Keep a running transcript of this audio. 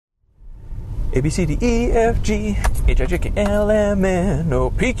A, B, C, D, E, F, G, H, I, J, K, L, M, N, O,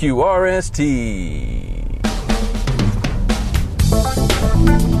 P, Q, R, S, T.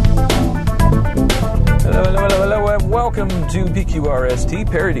 Hello, and welcome to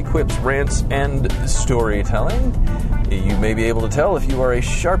PQRST, Parody, Quips, Rants, and Storytelling. You may be able to tell if you are a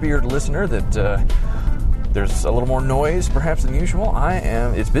sharp-eared listener that there's a little more noise, perhaps, than usual.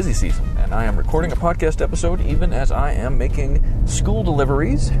 It's busy season, and I am recording a podcast episode even as I am making school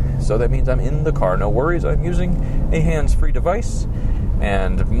deliveries. So that means I'm in the car. No worries, I'm using a hands-free device,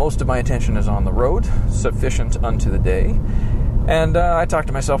 and most of my attention is on the road, sufficient unto the day. And I talk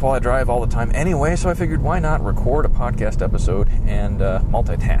to myself while I drive all the time anyway, so I figured why not record a podcast episode and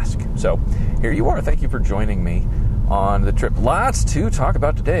multitask. So here you are. Thank you for joining me on the trip. Lots to talk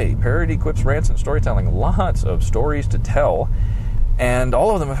about today. Parody, quips, rants, and storytelling. Lots of stories to tell. And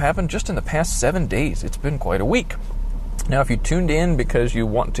all of them have happened just in the past 7 days. It's been quite a week. Now, if you tuned in because you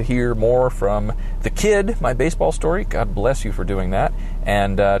want to hear more from the kid, my baseball story, God bless you for doing that.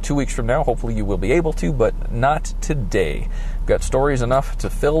 And 2 weeks from now, hopefully you will be able to, but not today. We've got stories enough to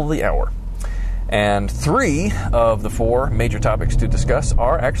fill the hour. And 3 of the 4 major topics to discuss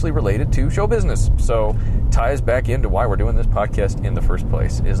are actually related to show business. So ties back into why we're doing this podcast in the first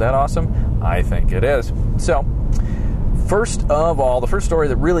place. Is that awesome? I think it is. So first of all, the first story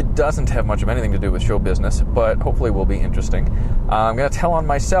that really doesn't have much of anything to do with show business, but hopefully will be interesting. I'm going to tell on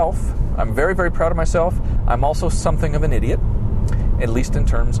myself. I'm very, very proud of myself. I'm also something of an idiot, at least in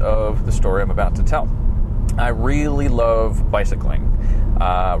terms of the story I'm about to tell. I really love bicycling.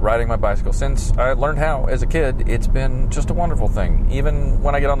 Riding my bicycle since I learned how as a kid. It's been just a wonderful thing. Even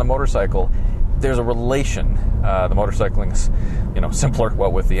when I get on the motorcycle, there's a relation. The motorcycling's, simpler,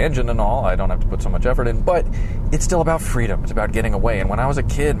 what with the engine and all. I don't have to put so much effort in, but it's still about freedom. It's about getting away. And when I was a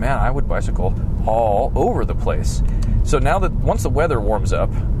kid, man, I would bicycle all over the place. So now that once the weather warms up,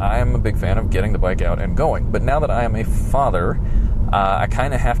 I'm a big fan of getting the bike out and going. But now that I am a father, I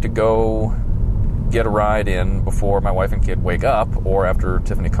kind of have to go get a ride in before my wife and kid wake up or after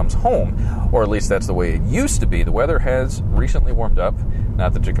Tiffany comes home, or at least that's the way it used to be. The weather has recently warmed up,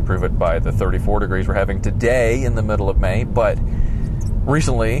 not that you can prove it by the 34 degrees we're having today in the middle of May, but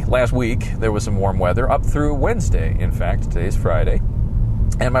recently, last week, there was some warm weather up through Wednesday. In fact, today's Friday,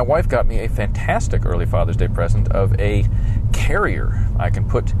 and my wife got me a fantastic early Father's Day present of a carrier. I can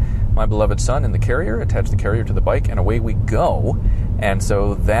put my beloved son in the carrier, attach the carrier to the bike, and away we go. And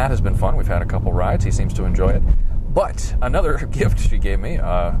so that has been fun. We've had a couple rides. He seems to enjoy it. But another gift she gave me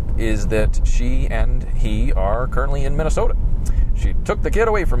is that she and he are currently in Minnesota. She took the kid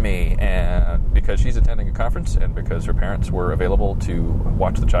away from me and because she's attending a conference and because her parents were available to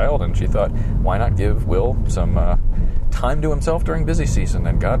watch the child, and she thought, why not give Will some time to himself during busy season?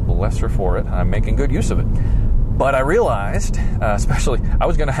 And God bless her for it. I'm making good use of it. But I realized, especially, I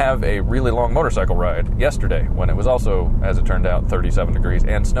was going to have a really long motorcycle ride yesterday when it was also, as it turned out, 37 degrees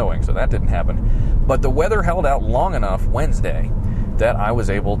and snowing, so that didn't happen. But the weather held out long enough Wednesday that I was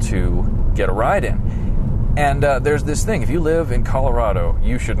able to get a ride in. And there's this thing, if you live in Colorado,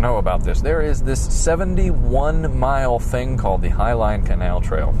 you should know about this. There is this 71-mile thing called the Highline Canal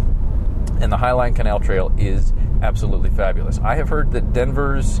Trail. And the Highline Canal Trail is absolutely fabulous. I have heard that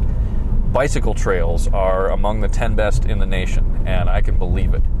Denver's bicycle trails are among the 10 best in the nation, and I can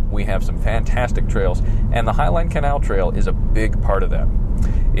believe it. We have some fantastic trails, and the Highline Canal Trail is a big part of that.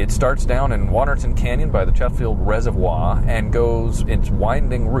 It starts down in Waterton Canyon by the Chatfield Reservoir and goes its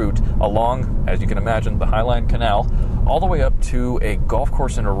winding route along, as you can imagine, the Highline Canal, all the way up to a golf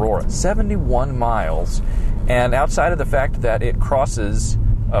course in Aurora. 71 miles, and outside of the fact that it crosses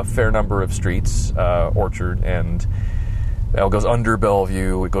a fair number of streets, Orchard and it goes under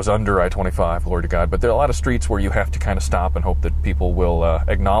Bellevue, it goes under I-25, glory to God. But there are a lot of streets where you have to kind of stop and hope that people will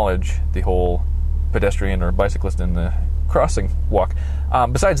acknowledge the whole pedestrian or bicyclist in the crossing walk.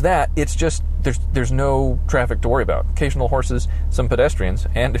 Besides that, it's just, there's no traffic to worry about. Occasional horses, some pedestrians,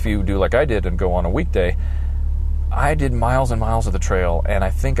 and if you do like I did and go on a weekday, I did miles and miles of the trail, and I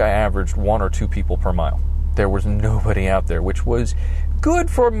think I averaged 1 or 2 people per mile. There was nobody out there, which was good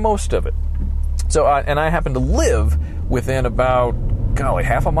for most of it. So, and I happen to live within about,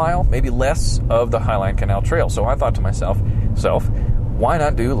 half a mile, maybe less, of the Highline Canal Trail. So I thought to myself, why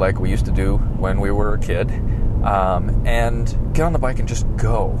not do like we used to do when we were a kid, and get on the bike and just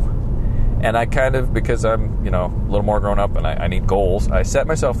go? And I kind of, because I'm, a little more grown up and I need goals, I set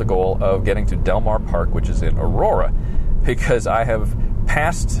myself the goal of getting to Delmar Park, which is in Aurora, because I have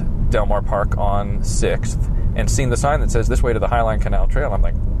passed Delmar Park on 6th and seen the sign that says this way to the Highline Canal Trail. I'm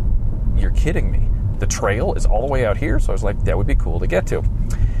like, you're kidding me. The trail is all the way out here? So I was like, that would be cool to get to.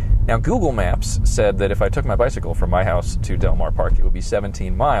 Now, Google Maps said that if I took my bicycle from my house to Del Mar Park, it would be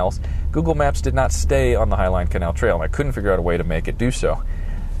 17 miles. Google Maps did not stay on the Highline Canal Trail, and I couldn't figure out a way to make it do so.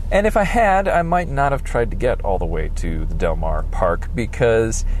 And if I had, I might not have tried to get all the way to the Del Mar Park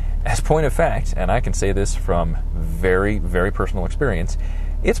because, as a point of fact, and I can say this from very, very personal experience,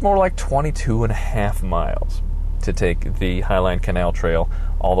 it's more like 22 and a half miles to take the Highline Canal Trail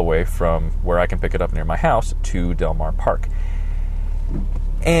all the way from where I can pick it up near my house to Del Mar Park.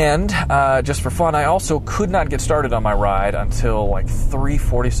 And just for fun, I also could not get started on my ride until like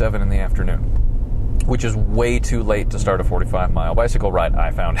 3:47 in the afternoon, which is way too late to start a 45-mile bicycle ride,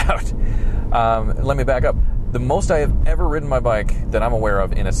 I found out. Let me back up. The most I have ever ridden my bike that I'm aware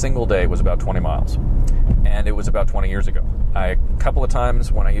of in a single day was about 20 miles. And it was about 20 years ago. A couple of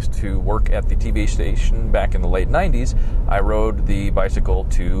times when I used to work at the TV station back in the late 90s, I rode the bicycle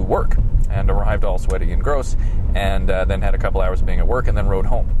to work and arrived all sweaty and gross, and then had a couple hours being at work and then rode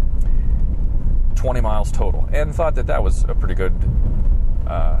home. 20 miles total, and thought that was a pretty good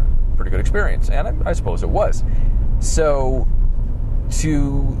experience, and I suppose it was. So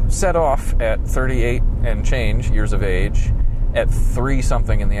to set off at 38 and change years of age at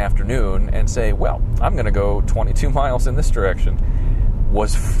 3-something in the afternoon and say, well, I'm going to go 22 miles in this direction,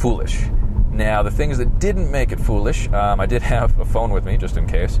 was foolish. Now, the things that didn't make it foolish, I did have a phone with me just in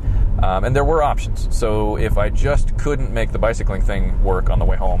case, and there were options. So if I just couldn't make the bicycling thing work on the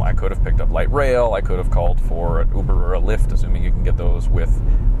way home, I could have picked up light rail, I could have called for an Uber or a Lyft, assuming you can get those with,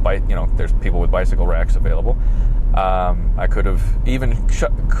 there's people with bicycle racks available. I could have even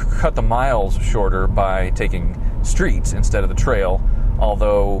cut the miles shorter by taking streets instead of the trail,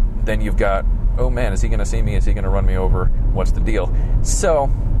 although then you've got, oh man, is he going to see me? Is he going to run me over? What's the deal?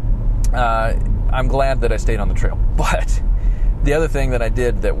 So I'm glad that I stayed on the trail. But the other thing that I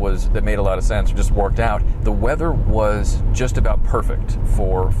did that made a lot of sense, just worked out, the weather was just about perfect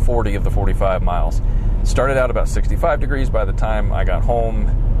for 40 of the 45 miles. Started out about 65 degrees by the time I got home.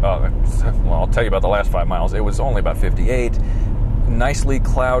 Well, I'll tell you about the last 5 miles. It was only about 58. Nicely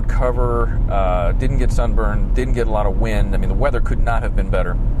cloud cover, didn't get sunburned, didn't get a lot of wind. I mean, the weather could not have been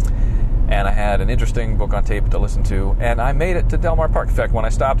better. And I had an interesting book on tape to listen to, and I made it to Del Mar Park. In fact, when I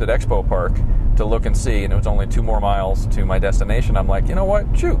stopped at Expo Park to look and see, and it was only 2 more miles to my destination, I'm like, you know what?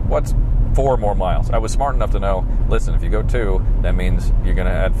 Shoot, what's 4 more miles? I was smart enough to know, listen, if you go 2, that means you're going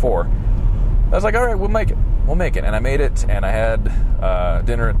to add 4. I was like, all right, we'll make it. We'll make it. And I made it, and I had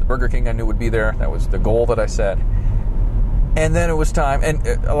dinner at the Burger King I knew would be there. That was the goal that I set. And then it was time, and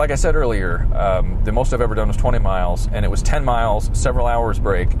like I said earlier, the most I've ever done was 20 miles, and it was 10 miles, several hours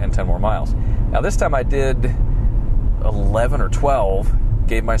break, and 10 more miles. Now this time I did 11 or 12,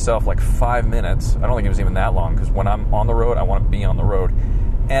 gave myself like 5 minutes. I don't think it was even that long, because when I'm on the road, I want to be on the road.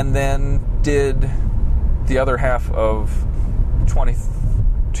 And then did the other half of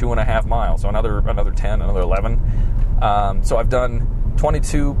 22 and a half miles, so another 10, another 11. So I've done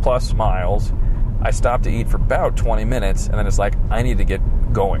 22 plus miles. I stopped to eat for about 20 minutes, and then it's like, I need to get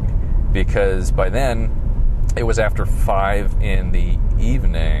going, because by then, it was after 5 in the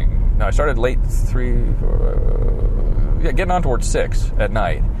evening. No, I started late, getting on towards 6 at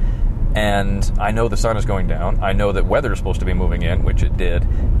night, and I know the sun is going down. I know that weather is supposed to be moving in, which it did,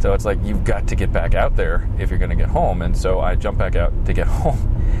 so it's like, you've got to get back out there if you're going to get home, and so I jumped back out to get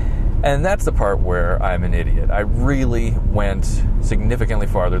home. And that's the part where I'm an idiot. I really went significantly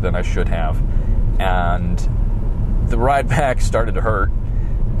farther than I should have. And the ride back started to hurt,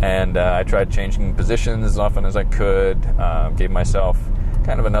 and I tried changing positions as often as I could, gave myself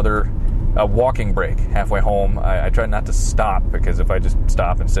kind of another walking break halfway home. I tried not to stop, because if I just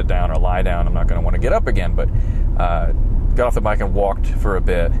stop and sit down or lie down, I'm not going to want to get up again, but got off the bike and walked for a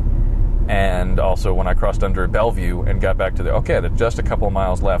bit. And also when I crossed under Bellevue and got back to there's just a couple of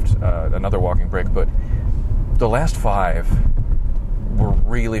miles left, another walking break, but the last 5 were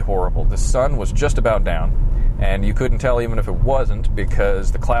really horrible. The sun was just about down, and you couldn't tell even if it wasn't,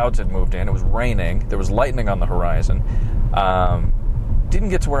 because the clouds had moved in. It was raining. There was lightning on the horizon. Didn't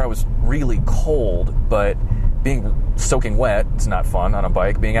get to where I was really cold, but being soaking wet, it's not fun on a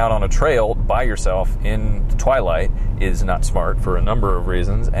bike. Being out on a trail by yourself in twilight is not smart for a number of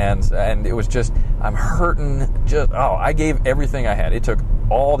reasons, and it was just, I'm hurting. I gave everything I had. It took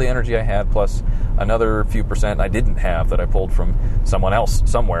all the energy I had, plus another few percent I didn't have that I pulled from someone else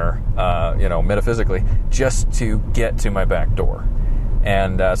somewhere, metaphysically, just to get to my back door.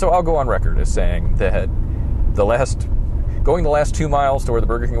 And so I'll go on record as saying that going the last 2 miles to where the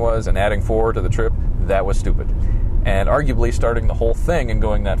Burger King was and adding 4 to the trip, that was stupid. And arguably starting the whole thing and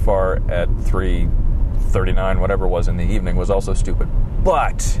going that far at 3:39, whatever it was in the evening, was also stupid.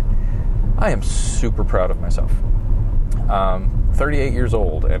 But I am super proud of myself. 38 years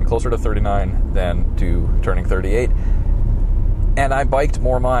old and closer to 39 than to turning 38. And I biked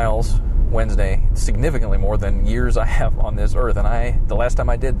more miles Wednesday, significantly more than years I have on this earth. And the last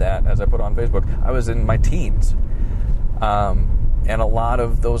time I did that, as I put on Facebook, I was in my teens. And a lot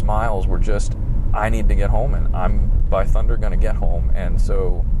of those miles were just, I need to get home, and I'm, by thunder, going to get home. And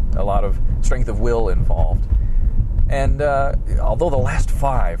so a lot of strength of will involved. And although the last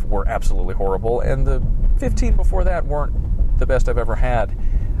 5 were absolutely horrible, and the 15 before that weren't the best I've ever had,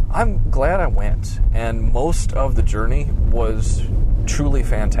 I'm glad I went. And most of the journey was truly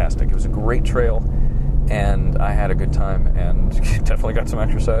fantastic. It was a great trail, and I had a good time, and definitely got some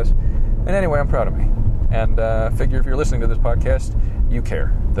exercise. And anyway, I'm proud of me. And figure if you're listening to this podcast, you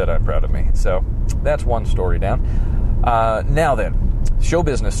care that I'm proud of me. So that's one story down. Now then, show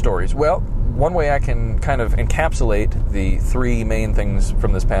business stories. Well, one way I can kind of encapsulate the 3 main things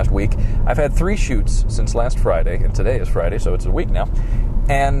from this past week, I've had 3 shoots since last Friday, and today is Friday, so it's a week now.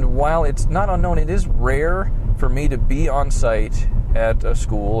 And while it's not unknown, it is rare for me to be on site at a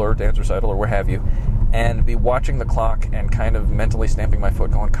school or dance recital or what have you, and be watching the clock and kind of mentally stamping my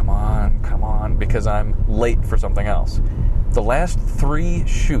foot going, come on, because I'm late for something else. The last 3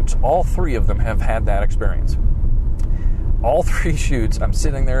 shoots, all 3 of them have had that experience. All 3 shoots, I'm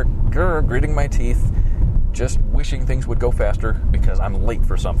sitting there, gritting my teeth, just wishing things would go faster because I'm late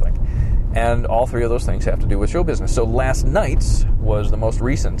for something. And all 3 of those things have to do with show business. So last night's was the most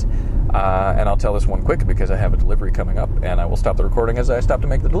recent, and I'll tell this one quick because I have a delivery coming up, and I will stop the recording as I stop to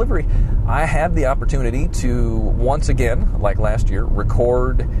make the delivery. I had the opportunity to, once again, like last year,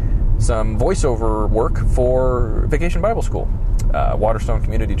 record some voiceover work for Vacation Bible School. Waterstone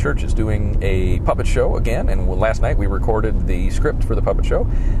Community Church is doing a puppet show again, and last night we recorded the script for the puppet show.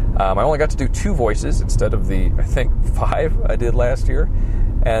 I only got to do 2 voices instead of the, I think, 5 I did last year,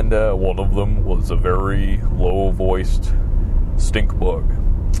 and one of them was a very low-voiced stink bug,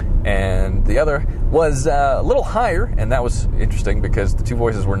 and the other was a little higher, and that was interesting because the 2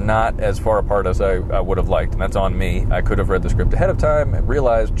 voices were not as far apart as I would have liked, and that's on me. I could have read the script ahead of time and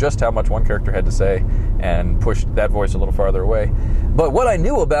realized just how much one character had to say and pushed that voice a little farther away. But what I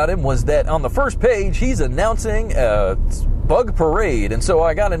knew about him was that on the first page, he's announcing a bug parade, and so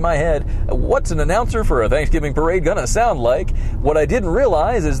I got in my head, what's an announcer for a Thanksgiving parade gonna sound like? What I didn't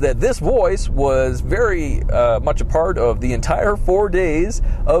realize is that this voice was very much a part of the entire 4 days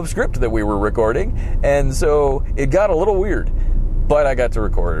of script that we were recording, and so it got a little weird. But I got to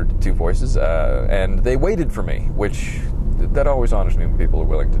record 2 voices, and they waited for me, which that always honors me when people are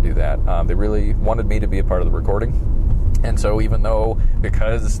willing to do that. They really wanted me to be a part of the recording, and so even though,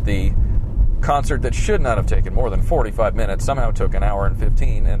 because the concert that should not have taken more than 45 minutes somehow took an hour and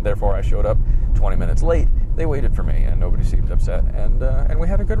 15, and therefore I showed up 20 minutes late, they waited for me, and nobody seemed upset, and we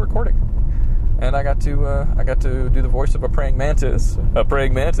had a good recording. And I got to do the voice of a praying mantis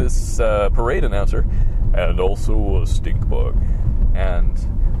parade announcer, and also a stink bug. And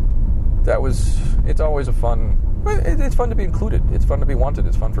it's always a fun. It's fun to be included. It's fun to be wanted.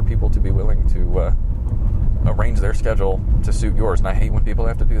 It's fun for people to be willing to arrange their schedule to suit yours. And I hate when people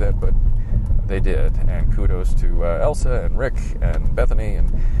have to do that, but they did. And kudos to Elsa and Rick and Bethany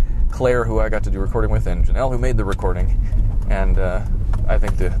and Claire, who I got to do recording with, and Janelle, who made the recording. And I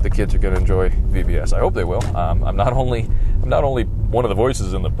think the kids are going to enjoy VBS. I hope they will. I'm not only one of the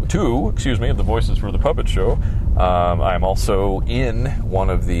voices in the the voices for the puppet show. I'm also in one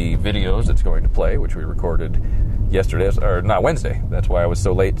of the videos that's going to play, which we recorded Wednesday. That's why I was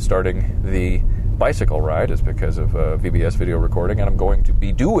so late starting the bicycle ride, is because of VBS video recording, and I'm going to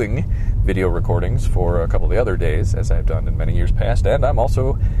be doing video recordings for a couple of the other days, as I've done in many years past, and I'm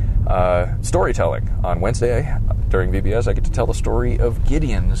also storytelling on Wednesday during VBS. I get to tell the story of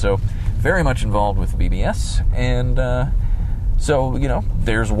Gideon, so very much involved with VBS, and so,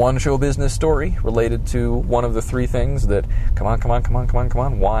 there's one show business story related to one of the 3 things that, come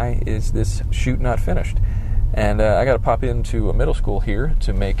on, why is this shoot not finished? And I got to pop into a middle school here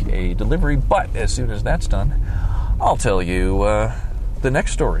to make a delivery, but as soon as that's done, I'll tell you the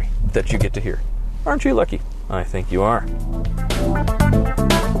next story that you get to hear. Aren't you lucky? I think you are.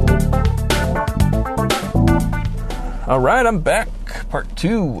 All right, I'm back. Part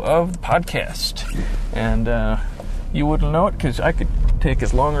 2 of the podcast. And you wouldn't know it because I could take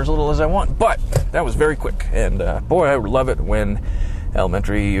as long or as little as I want, but that was very quick. And boy, I love it when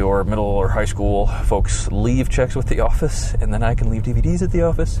elementary or middle or high school folks leave checks with the office, and then I can leave DVDs at the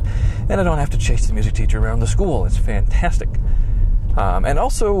office, and I don't have to chase the music teacher around the school. It's fantastic. And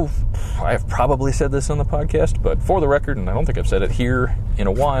also, I've probably said this on the podcast, but for the record, and I don't think I've said it here in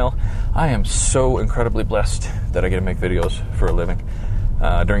a while, I am so incredibly blessed that I get to make videos for a living.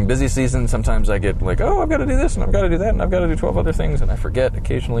 During busy season, sometimes I get like, oh, I've got to do this, and I've got to do that, and I've got to do 12 other things, and I forget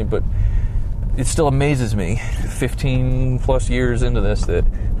occasionally, but it still amazes me, 15 plus years into this, that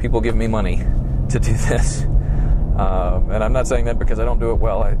people give me money to do this. And I'm not saying that because I don't do it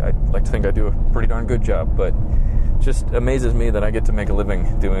well. I like to think I do a pretty darn good job, but it just amazes me that I get to make a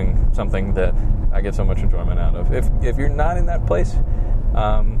living doing something that I get so much enjoyment out of. If you're not in that place,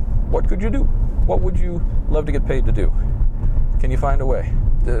 what could you do? What would you love to get paid to do? Can you find a way?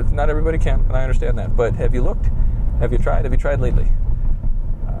 Not everybody can, and I understand that, but have you looked? Have you tried? Have you tried lately?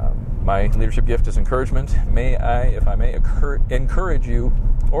 My leadership gift is encouragement. May I, if I may, encourage you,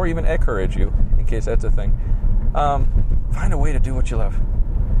 or even encourage you, in case that's a thing, find a way to do what you love.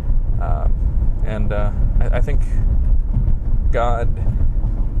 I think God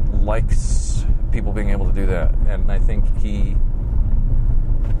likes people being able to do that, and I think He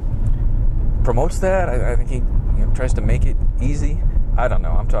promotes that. I think He tries to make it easy. I don't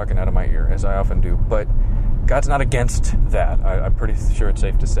know. I'm talking out of my ear, as I often do, but God's not against that. I'm pretty sure it's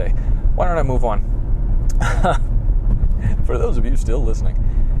safe to say. Why don't I move on? For those of you still listening,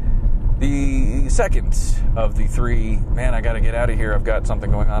 the second of the three, man, I got to get out of here, I've got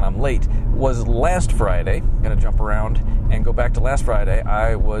something going on, I'm late, was last Friday. I'm going to jump around and go back to last Friday.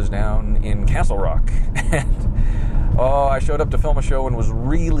 I was down in Castle Rock, and I showed up to film a show and was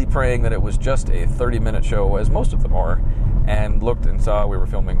really praying that it was just a 30-minute show, as most of them are, and looked and saw we were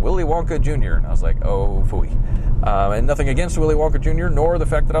filming Willy Wonka Jr., and I was like, oh, phooey. And nothing against Willy Wonka Jr., nor the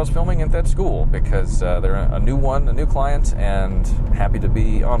fact that I was filming at that school, because they're a new client, and happy to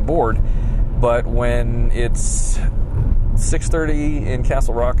be on board. But when it's 6:30 in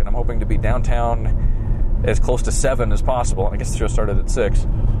Castle Rock, and I'm hoping to be downtown as close to 7 as possible, and I guess the show started at 6,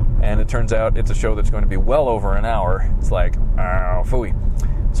 and it turns out it's a show that's going to be well over an hour, it's like, oh, phooey.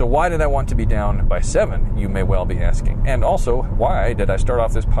 So why did I want to be down by 7, you may well be asking. And also, why did I start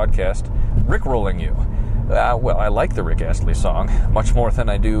off this podcast rickrolling you? Well, I like the Rick Astley song much more than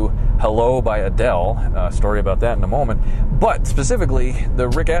I do Hello by Adele. Story about that in a moment. But specifically, the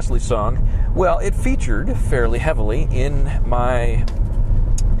Rick Astley song, well, it featured fairly heavily in my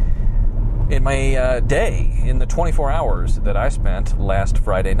day, in the 24 hours that I spent last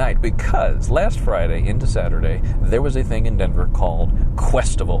Friday night, because last Friday into Saturday, there was a thing in Denver called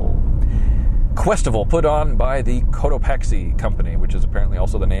Questival. Questival, put on by the Cotopaxi Company, which is apparently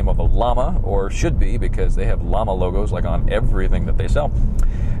also the name of a llama, or should be, because they have llama logos like on everything that they sell.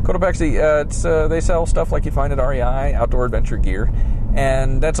 Cotopaxi, they sell stuff like you find at REI, outdoor adventure gear,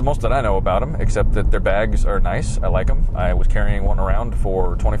 and that's the most that I know about them, except that their bags are nice. I like them. I was carrying one around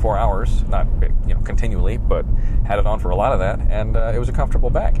for 24 hours, not continually, but had it on for a lot of that, and it was a comfortable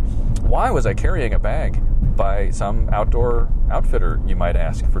bag. Why was I carrying a bag by some outdoor outfitter, you might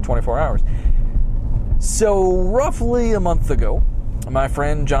ask, for 24 hours? So roughly a month ago, my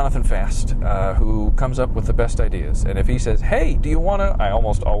friend Jonathan Fast, who comes up with the best ideas, and if he says, hey, do you want to, I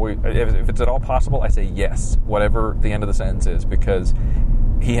almost always, if it's at all possible, I say yes, whatever the end of the sentence is, because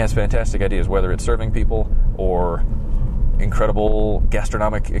he has fantastic ideas, whether it's serving people or incredible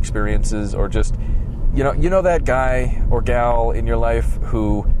gastronomic experiences, or just, you know that guy or gal in your life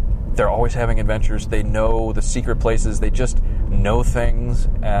who they're always having adventures, they know the secret places, they just know things,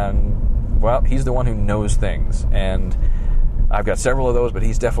 and well, he's the one who knows things, and I've got several of those, but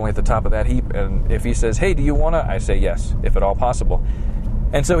he's definitely at the top of that heap, and if he says, hey, do you want to, I say yes, if at all possible.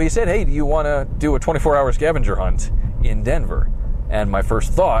 And so he said, hey, do you want to do a 24-hour scavenger hunt in Denver? And my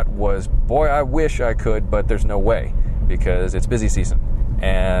first thought was, boy, I wish I could, but there's no way, because it's busy season,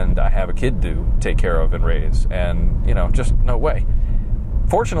 and I have a kid to take care of and raise, and, just no way.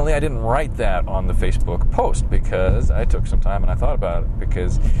 Fortunately, I didn't write that on the Facebook post, because I took some time and I thought about it,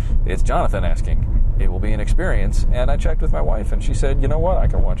 because it's Jonathan asking. It will be an experience, and I checked with my wife, and she said, you know what, I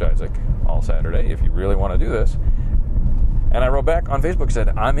can watch Isaac all Saturday if you really want to do this. And I wrote back on Facebook, said,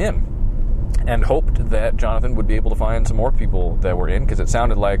 I'm in, and hoped that Jonathan would be able to find some more people that were in, because it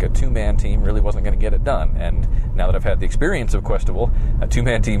sounded like a two-man team really wasn't going to get it done. And now that I've had the experience of Questival, a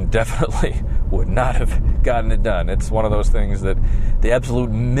two-man team definitely would not have gotten it done. It's one of those things that the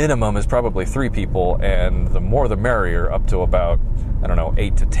absolute minimum is probably 3 people, and the more the merrier, up to about,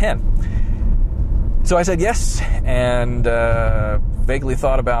 8 to 10. So I said yes, and vaguely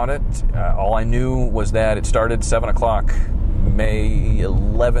thought about it. All I knew was that it started 7 o'clock May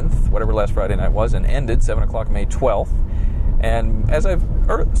 11th, whatever last Friday night was, and ended 7 o'clock May 12th. And as I've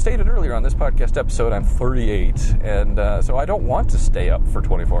stated earlier on this podcast episode, I'm 38, and so I don't want to stay up for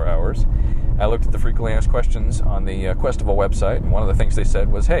 24 hours. I looked at the frequently asked questions on the Questival website, and one of the things they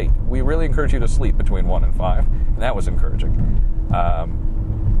said was, hey, we really encourage you to sleep between 1 and 5, and that was encouraging.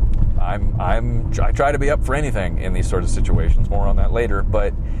 I try to be up for anything in these sorts of situations. More on that later.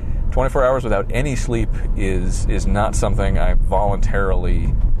 But 24 hours without any sleep is not something I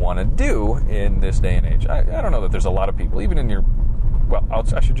voluntarily want to do in this day and age. I don't know that there's a lot of people, even in your, well,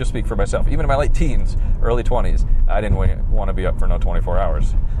 I should just speak for myself. Even in my late teens, early 20s, I didn't want to be up for no 24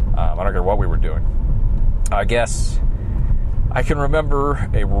 hours. I don't care what we were doing. I guess I can remember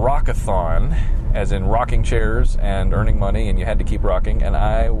a rockathon, as in rocking chairs and earning money, and you had to keep rocking, and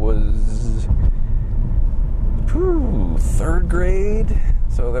I was third grade,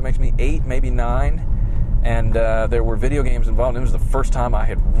 so that makes me 8, maybe 9, and there were video games involved. It was the first time I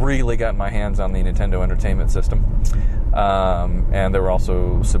had really gotten my hands on the Nintendo Entertainment System, and there were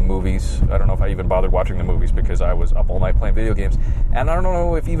also some movies. I don't know if I even bothered watching the movies because I was up all night playing video games, and I don't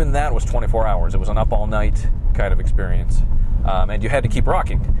know if even that was 24 hours. It was an up all night kind of experience, and you had to keep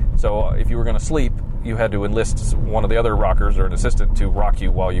rocking. So if you were going to sleep, you had to enlist one of the other rockers or an assistant to rock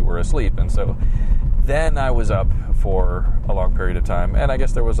you while you were asleep. And so then I was up for a long period of time. And I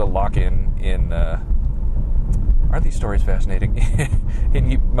guess there was a lock-in in aren't these stories fascinating?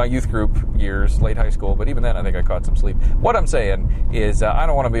 In my youth group years, late high school. But even then, I think I caught some sleep. What I'm saying is I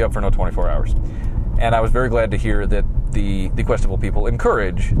don't want to be up for no 24 hours. And I was very glad to hear that the Questival people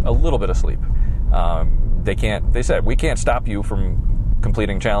encourage a little bit of sleep. They said, we can't stop you from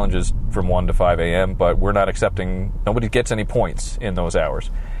completing challenges from 1 to 5 a.m., but we're not accepting, nobody gets any points in those hours.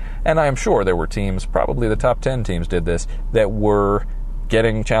 And I am sure there were teams, probably the top 10 teams did this, that were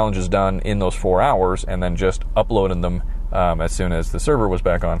getting challenges done in those 4 hours and then just uploading them as soon as the server was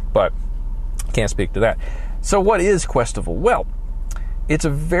back on. But can't speak to that. So what is Questival? Well, it's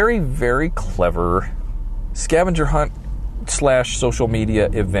a very, very clever scavenger hunt / social media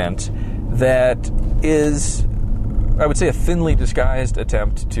event that is, I would say, a thinly disguised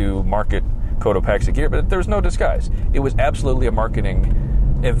attempt to market Cotopaxi gear, but there's no disguise. It was absolutely a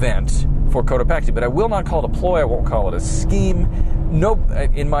marketing event for Cotopaxi, but I will not call it a ploy. I won't call it a scheme. No,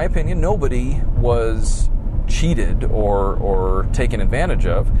 in my opinion, nobody was cheated or taken advantage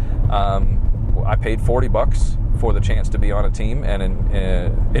of. I paid $40 for the chance to be on a team and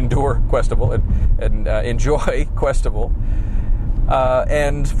endure Questival and enjoy Questival.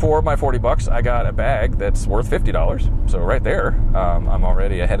 And for my $40, I got a bag that's worth $50. So right there, I'm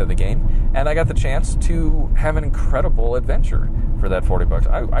already ahead of the game. And I got the chance to have an incredible adventure for that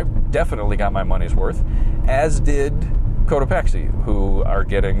 $40. I definitely got my money's worth, as did Cotopaxi, who are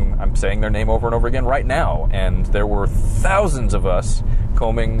getting, I'm saying their name over and over again right now. And there were thousands of us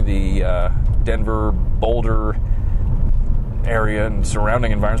combing the Denver, Boulder area and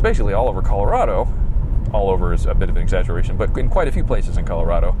surrounding environments, basically all over Colorado. All over is a bit of an exaggeration, but in quite a few places in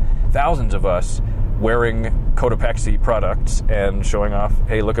Colorado, thousands of us wearing Cotopaxi products and showing off,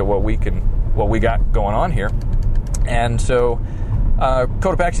 hey, look at what we got going on here. And so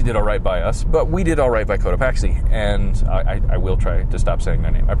Cotopaxi did all right by us, but we did all right by Cotopaxi, and I will try to stop saying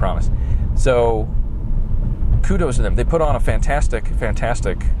their name, I promise. So kudos to them. They put on a fantastic,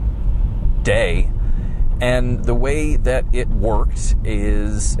 fantastic day. And the way that it worked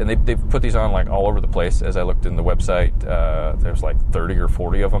is, and they've put these on like all over the place. As I looked in the website, there's like 30 or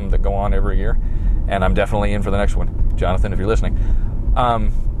 40 of them that go on every year. And I'm definitely in for the next one. Jonathan, if you're listening.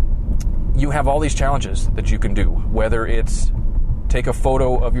 You have all these challenges that you can do, whether it's take a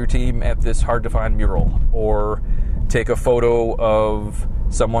photo of your team at this hard-to-find mural, or take a photo of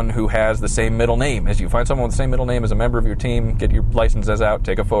someone who has the same middle name as you. Find someone with the same middle name as a member of your team, get your licenses out,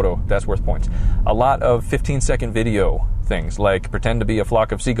 take a photo. That's worth points. A lot of 15-second video things, like pretend to be a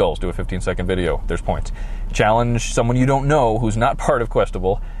flock of seagulls, do a 15-second video. There's points. Challenge someone you don't know who's not part of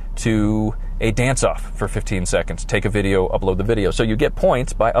Questival to a dance-off for 15 seconds. Take a video, upload the video. So you get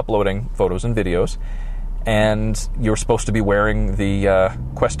points by uploading photos and videos. And you're supposed to be wearing the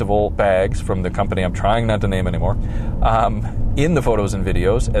Questival bags from the company I'm trying not to name anymore in the photos and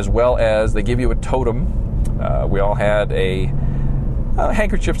videos, as well as they give you a totem. We all had a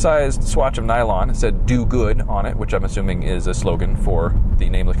handkerchief-sized swatch of nylon. It said "Do Good" on it, which I'm assuming is a slogan for the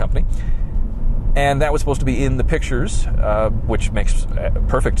nameless company. And that was supposed to be in the pictures, which makes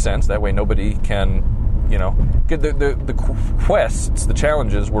perfect sense. That way nobody can, the quests, the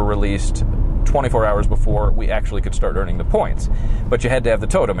challenges were released 24 hours before we actually could start earning the points. But you had to have the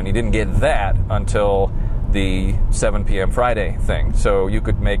totem, and you didn't get that until the 7 p.m. Friday thing. So you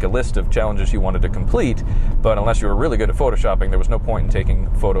could make a list of challenges you wanted to complete, but unless you were really good at photoshopping, there was no point in taking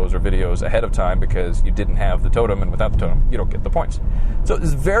photos or videos ahead of time because you didn't have the totem, and without the totem, you don't get the points. So it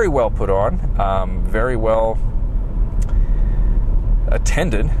was very well put on, very well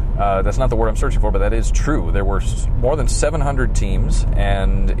attended. That's not the word I'm searching for, but that is true. There were more than 700 teams,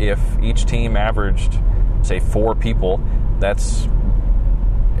 and if each team averaged, say, 4 people, that's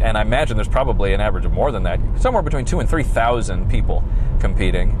and I imagine there's probably an average of more than that, somewhere between 2,000 and 3,000 people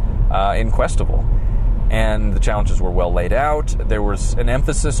competing in Questival. And the challenges were well laid out. There was an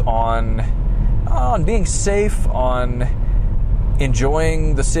emphasis on being safe, on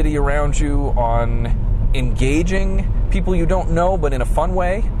enjoying the city around you, on engaging people you don't know, but in a fun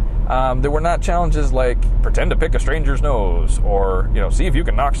way. There were not challenges like pretend to pick a stranger's nose, or see if you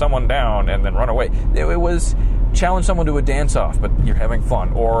can knock someone down and then run away. It was challenge someone to a dance-off, but you're having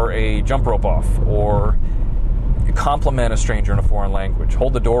fun, or a jump rope off, or compliment a stranger in a foreign language,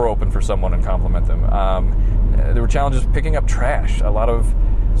 hold the door open for someone and compliment them. There were challenges picking up trash, a lot of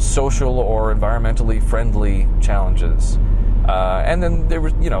social or environmentally friendly challenges. And then there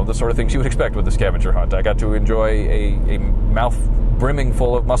was, the sort of things you would expect with the scavenger hunt. I got to enjoy a mouth brimming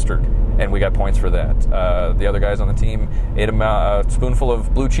full of mustard, and we got points for that. The other guys on the team ate a spoonful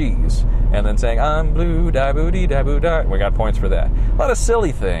of blue cheese, and then sang, I'm blue, da-boo-dee-da-boo-da, and we got points for that. A lot of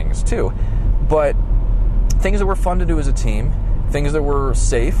silly things, too. But things that were fun to do as a team, things that were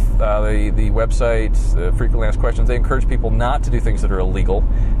safe. The website, the Frequently Asked Questions, they encourage people not to do things that are illegal.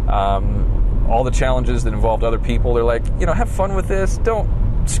 All the challenges that involved other people, they're like, have fun with this. Don't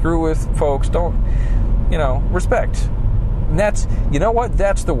screw with folks. Don't, respect. And that's,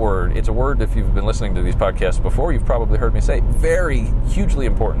 that's the word. It's a word, if you've been listening to these podcasts before, you've probably heard me say, very hugely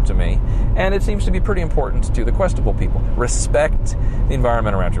important to me. And it seems to be pretty important to the Questival people. Respect the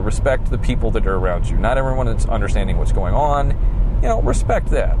environment around you. Respect the people that are around you. Not everyone is understanding what's going on. Respect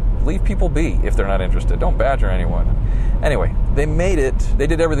that. Leave people be if they're not interested. Don't badger anyone. Anyway, they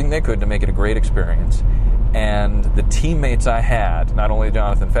did everything they could to make it a great experience. And the teammates I had, not only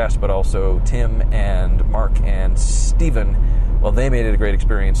Jonathan Fest, but also Tim and Mark and Steven, well, they made it a great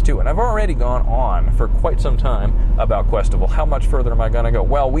experience too. And I've already gone on for quite some time about Questival. How much further am I going to go?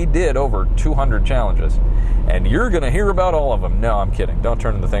 Well, we did over 200 challenges, and you're going to hear about all of them. No, I'm kidding. Don't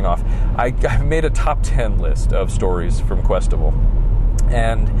turn the thing off. I've made a top 10 list of stories from Questival.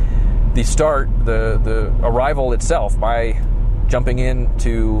 And the start, the arrival itself, my jumping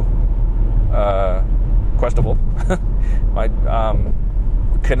into Questival, my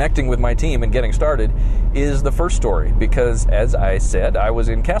connecting with my team and getting started, is the first story. Because, as I said, I was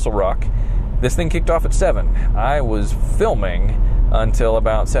in Castle Rock. This thing kicked off at 7. I was filming until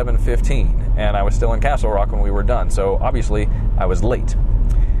about 7:15, and I was still in Castle Rock when we were done. So, obviously, I was late.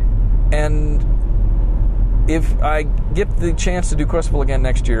 And if I get the chance to do Questival again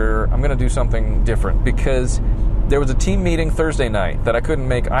next year, I'm going to do something different, because there was a team meeting Thursday night that I couldn't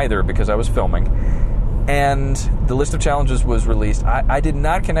make either because I was filming, and the list of challenges was released. I did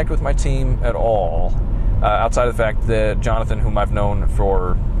not connect with my team at all, outside of the fact that Jonathan, whom I've known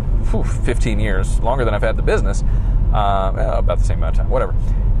for 15 years, longer than I've had the business, about the same amount of time, whatever.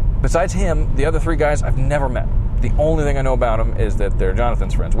 Besides him, the other 3 guys I've never met. The only thing I know about them is that they're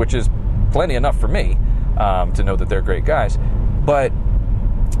Jonathan's friends, which is plenty enough for me to know that they're great guys. But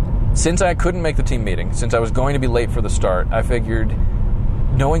since I couldn't make the team meeting, since I was going to be late for the start, I figured,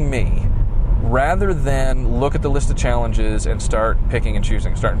 knowing me, rather than look at the list of challenges and start picking and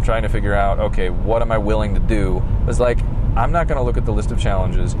choosing, start trying to figure out, okay, what am I willing to do, was like, I'm not going to look at the list of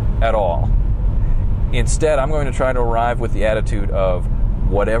challenges at all. Instead, I'm going to try to arrive with the attitude of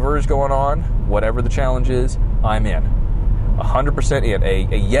whatever is going on, whatever the challenge is, I'm in. 100% in.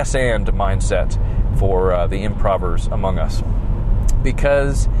 A yes and mindset for the improvers among us.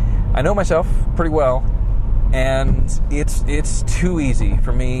 Because I know myself pretty well, and it's too easy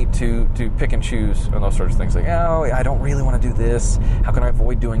for me to pick and choose on those sorts of things. Like, oh, I don't really want to do this. How can I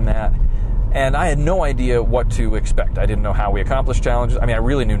avoid doing that? And I had no idea what to expect. I didn't know how we accomplish challenges. I mean, I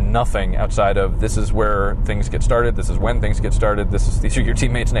really knew nothing outside of this is where things get started, this is when things get started, these are your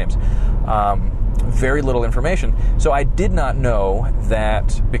teammates' names. Very little information. So I did not know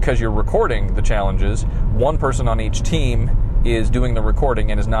that because you're recording the challenges, one person on each team is doing the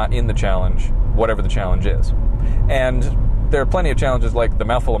recording and is not in the challenge, whatever the challenge is. And there are plenty of challenges like the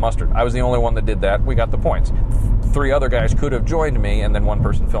mouthful of mustard. I was the only one that did that. We got the points. 3 other guys could have joined me and then one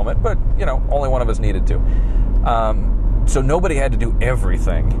person film it, but, only one of us needed to. So nobody had to do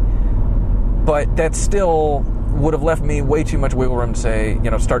everything. But that still would have left me way too much wiggle room to say,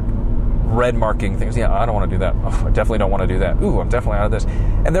 start red marking things. Yeah, I don't want to do that. Oh, I definitely don't want to do that. Ooh, I'm definitely out of this.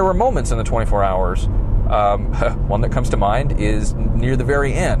 And there were moments in the 24 hours. One that comes to mind is near the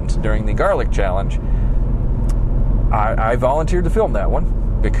very end during the garlic challenge. I volunteered to film that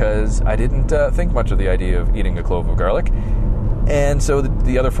one because I didn't think much of the idea of eating a clove of garlic. And so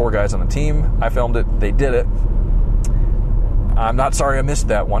the other 4 guys on the team, I filmed it. They did it. I'm not sorry I missed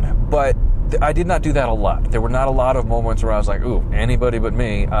that one, but I did not do that a lot. There were not a lot of moments where I was like, ooh, anybody but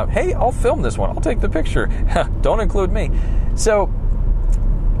me. Hey, I'll film this one. I'll take the picture. Don't include me. So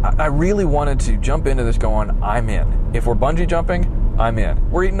I really wanted to jump into this going, I'm in. If we're bungee jumping, I'm in.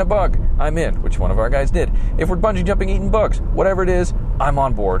 We're eating a bug, I'm in, which one of our guys did. If we're bungee jumping, eating bugs, whatever it is, I'm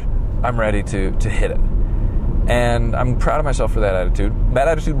on board. I'm ready to hit it. And I'm proud of myself for that attitude. That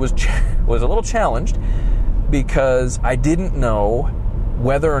attitude was a little challenged because I didn't know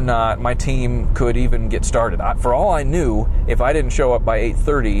whether or not my team could even get started. For all I knew, if I didn't show up by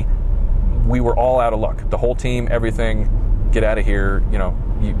 8:30, we were all out of luck. The whole team, everything, get out of here,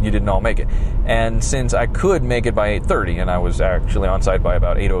 you didn't all make it. And since I could make it by 8:30, and I was actually on site by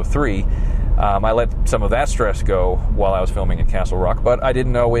about 8:03, I let some of that stress go while I was filming in Castle Rock, but I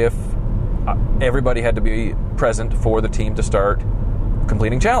didn't know if everybody had to be present for the team to start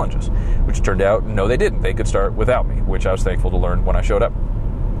completing challenges, which turned out, no, they didn't. They could start without me, which I was thankful to learn when I showed up.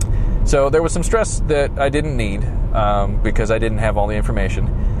 So there was some stress that I didn't need because I didn't have all the information.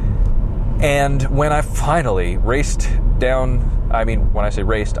 And when I finally raced down, when I say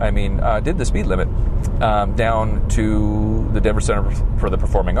raced, did the speed limit down to the Denver Center for the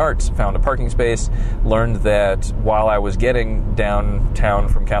Performing Arts, found a parking space, learned that while I was getting downtown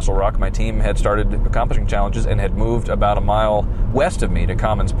from Castle Rock, my team had started accomplishing challenges and had moved about a mile west of me to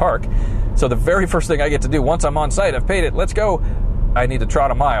Commons Park. So the very first thing I get to do once I'm on site, I've paid it, let's go, I need to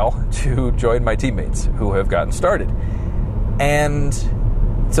trot a mile to join my teammates who have gotten started. And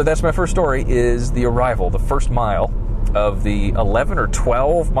so that's my first story, is the arrival, the first mile of the 11 or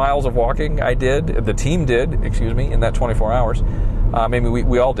 12 miles of walking the team did, in that 24 hours. Maybe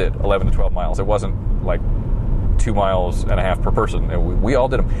we all did 11 to 12 miles. It wasn't like 2.5 miles per person. We all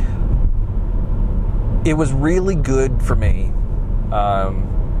did them. It was really good for me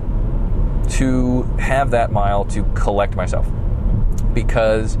to have that mile to collect myself,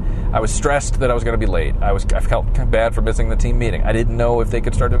 because I was stressed that I was going to be late. I felt kind of bad for missing the team meeting. I didn't know if they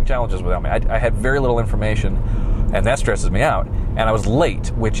could start doing challenges without me. I had very little information, and that stresses me out. And I was late,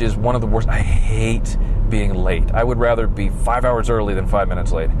 which is one of the worst. I hate being late. I would rather be 5 hours early than 5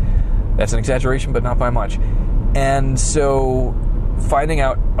 minutes late. That's an exaggeration, but not by much. And so finding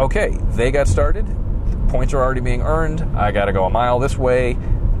out, okay, they got started, points are already being earned, I got to go a mile this way,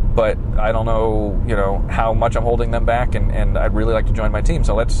 but I don't know, how much I'm holding them back, and I'd really like to join my team.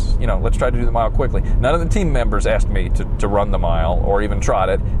 So let's try to do the mile quickly. None of the team members asked me to run the mile or even trot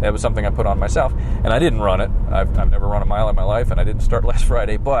it. That was something I put on myself, and I didn't run it. I've never run a mile in my life, and I didn't start last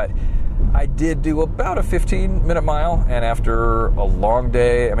Friday, but I did do about a 15-minute mile, and after a long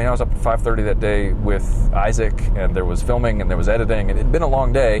day, I was up at 5:30 that day with Isaac, and there was filming, and there was editing, and it had been a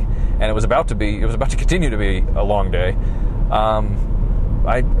long day, and it was about to continue to be a long day.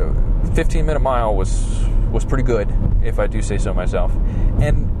 15-minute mile was pretty good, if I do say so myself.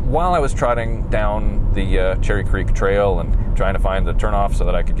 And while I was trotting down the Cherry Creek Trail and trying to find the turnoff so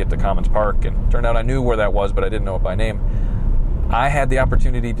that I could get to Commons Park, and it turned out I knew where that was, but I didn't know it by name, I had the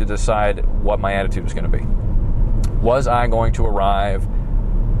opportunity to decide what my attitude was going to be. Was I going to arrive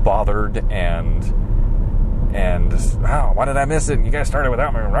bothered and why did I miss it? You guys started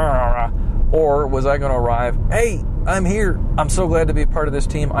without me. Or was I going to arrive, hey, I'm here. I'm so glad to be a part of this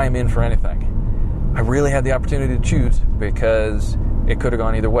team. I am in for anything. I really had the opportunity to choose because it could have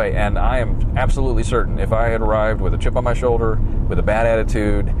gone either way. And I am absolutely certain if I had arrived with a chip on my shoulder, with a bad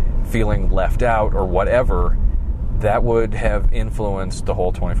attitude, feeling left out or whatever, that would have influenced the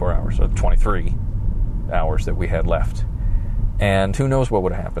whole 24 hours, or 23 hours that we had left. And who knows what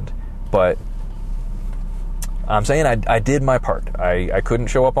would have happened. But I'm saying I did my part. I couldn't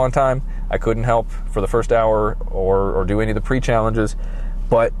show up on time. I couldn't help for the first hour or do any of the pre-challenges.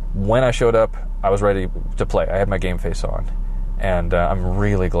 But when I showed up, I was ready to play. I had my game face on. And I'm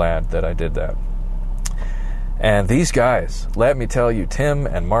really glad that I did that. And these guys, let me tell you, Tim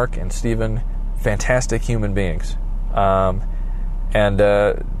and Mark and Steven, fantastic human beings. Tim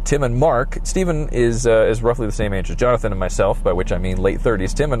and Mark, Steven is roughly the same age as Jonathan and myself, by which I mean late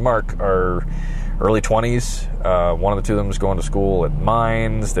 30s. Tim and Mark are early 20s. One of the two of them is going to school at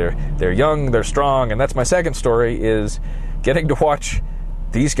Mines. They're young, they're strong, and that's my second story, is getting to watch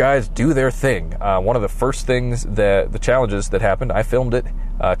these guys do their thing. One of the first things the challenges that happened, I filmed it,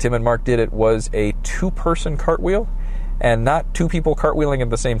 Tim and Mark did it, was a 2-person cartwheel, and not 2 people cartwheeling at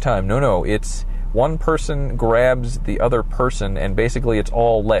the same time. No, it's one person grabs the other person, and basically it's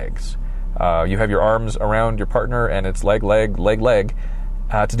all legs. You have your arms around your partner, and it's leg,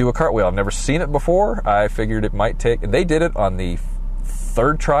 to do a cartwheel. I've never seen it before. I figured it might take... They did it on the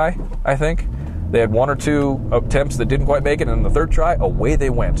 3rd try, I think. They had 1 or 2 attempts that didn't quite make it, and on the 3rd try, away they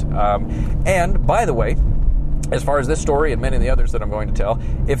went. And, by the way, as far as this story and many of the others that I'm going to tell,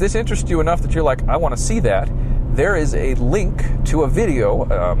 if this interests you enough that you're like, I want to see that, there is a link to a video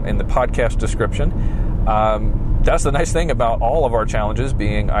in the podcast description that's the nice thing about all of our challenges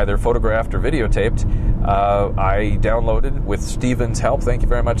being either photographed or videotaped. I downloaded, with Steven's help, thank you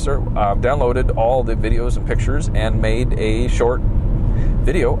very much, sir, downloaded all the videos and pictures and made a short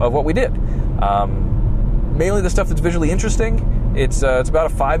video of what we did. Mainly the stuff that's visually interesting. It's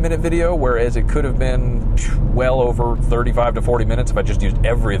about a 5-minute video, whereas it could have been well over 35 to 40 minutes if I just used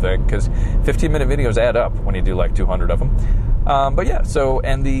everything, because 15-minute videos add up when you do like 200 of them. But yeah,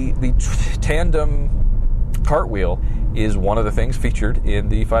 and the tandem cartwheel is one of the things featured in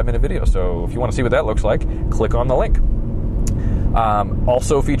the 5-minute video. So if you want to see what that looks like, click on the link.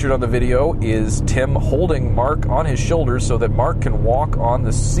 Also featured on the video is Tim holding Mark on his shoulders so that Mark can walk on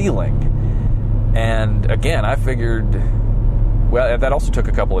the ceiling. And again, I figured, well, that also took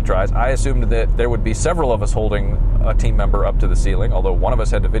a couple of tries. I assumed that there would be several of us holding a team member up to the ceiling, although one of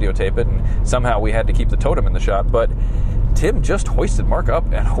us had to videotape it, and somehow we had to keep the totem in the shot. But Tim just hoisted Mark up,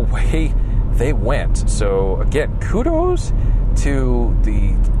 and away they went. So again, kudos to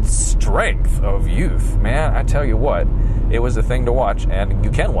the strength of youth. Man, I tell you what, it was a thing to watch, and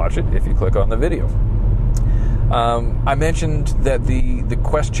you can watch it if you click on the video. I mentioned that the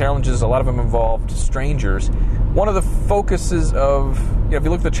quest challenges, a lot of them involved strangers. One of the focuses of, if you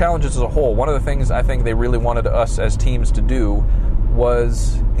look at the challenges as a whole, one of the things I think they really wanted us as teams to do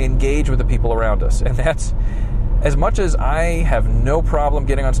was engage with the people around us. And that's, as much as I have no problem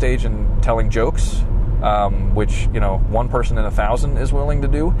getting on stage and telling jokes, which, one person in 1,000 is willing to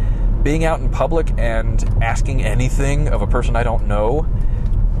do, being out in public and asking anything of a person I don't know,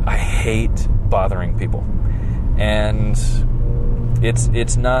 I hate bothering people. And it's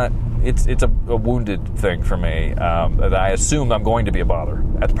a wounded thing for me, that I assume I'm going to be a bother.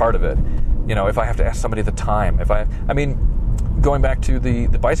 That's part of it. If I have to ask somebody the time, going back to the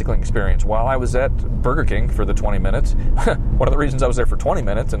bicycling experience, while I was at Burger King for the 20 minutes, one of the reasons I was there for 20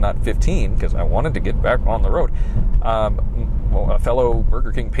 minutes and not 15, because I wanted to get back on the road, a fellow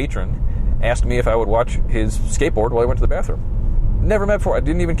Burger King patron asked me if I would watch his skateboard while I went to the bathroom. Never met before. I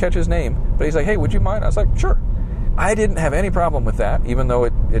didn't even catch his name, but he's like, hey, would you mind? I was like, sure. I didn't have any problem with that, even though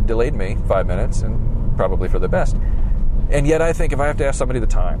it delayed me 5 minutes, and probably for the best. And yet I think if I have to ask somebody the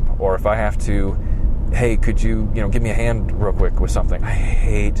time, or if I have to, hey, could you, give me a hand real quick with something, I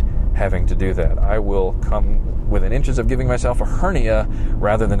hate having to do that. I will come within inches of giving myself a hernia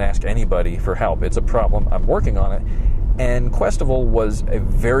rather than ask anybody for help. It's a problem. I'm working on it. And Questival was a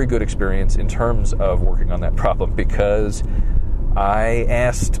very good experience in terms of working on that problem, because I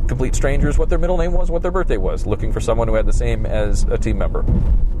asked complete strangers what their middle name was, what their birthday was, looking for someone who had the same as a team member.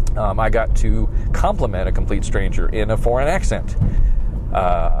 I got to compliment a complete stranger in a foreign accent.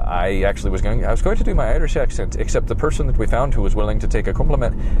 I was going to do my Irish accent, except the person that we found who was willing to take a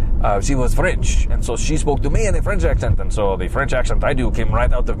compliment, she was French, and so she spoke to me in a French accent, and so the French accent I do came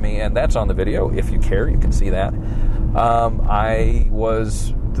right out of me, and that's on the video. If you care, you can see that.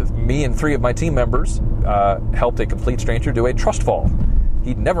 Me and 3 of my team members helped a complete stranger do a trust fall.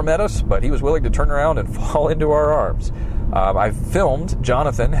 He'd never met us, but he was willing to turn around and fall into our arms. I filmed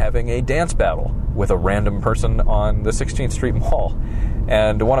Jonathan having a dance battle with a random person on the 16th Street Mall.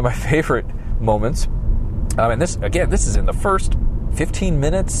 And one of my favorite moments, and this is in the first 15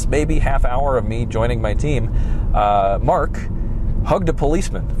 minutes, maybe half hour of me joining my team, Mark hugged a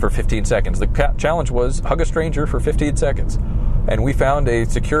policeman for 15 seconds. The challenge was hug a stranger for 15 seconds. And we found a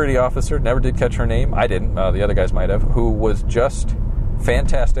security officer, never did catch her name, I didn't, the other guys might have, who was just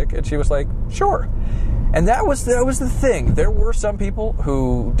fantastic. And she was like, sure. And that was the thing. There were some people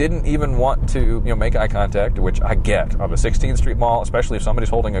who didn't even want to, make eye contact, which I get. On the 16th Street Mall, especially if somebody's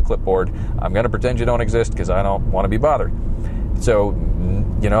holding a clipboard, I'm going to pretend you don't exist because I don't want to be bothered. So,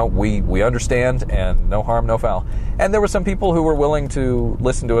 we understand, and no harm, no foul. And there were some people who were willing to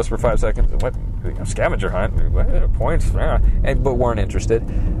listen to us for 5 seconds. What, scavenger hunt? Points? But weren't interested.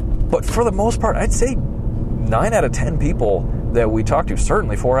 But for the most part, I'd say 9 out of 10 people that we talked to,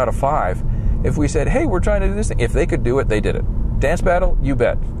 certainly 4 out of 5, if we said, hey, we're trying to do this thing, if they could do it, they did it. Dance battle? You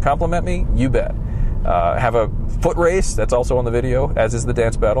bet. Compliment me? You bet. Have a foot race? That's also on the video, as is the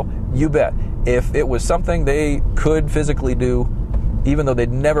dance battle. You bet. If it was something they could physically do, even though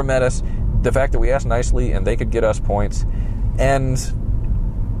they'd never met us, the fact that we asked nicely and they could get us points. And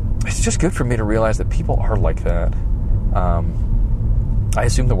it's just good for me to realize that people are like that. I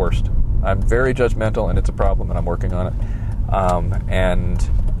assume the worst. I'm very judgmental, and it's a problem, and I'm working on it. And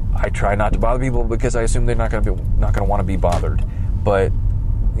I try not to bother people because I assume they're not going to want to be bothered. But,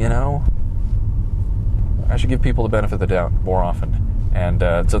 I should give people the benefit of the doubt more often. And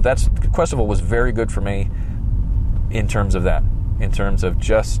so Questival was very good for me in terms of that, in terms of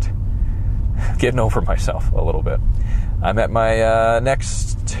just getting over myself a little bit. I'm at my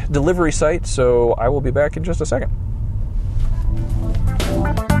next delivery site, so I will be back in just a second.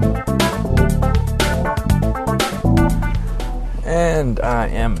 And I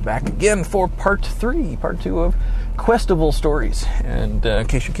am back again for part 2 of Questival Stories. And in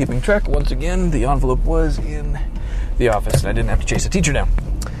case you're keeping track, once again, the envelope was in the office, and I didn't have to chase a teacher down.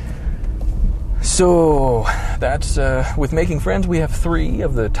 So that's with Making Friends, we have 3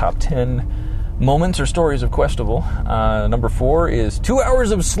 of the top 10 moments or stories of Questival. Number 4 is 2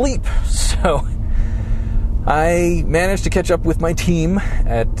 hours of sleep. So I managed to catch up with my team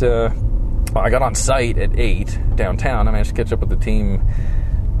at... I got on site at 8 downtown. I managed to catch up with the team,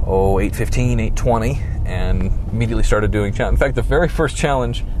 8:15, 8:20, and immediately started doing challenge. In fact, the very first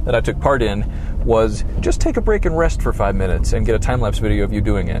challenge that I took part in was just take a break and rest for 5 minutes and get a time-lapse video of you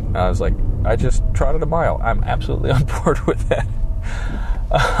doing it. I was like, I just trotted a mile. I'm absolutely on board with that.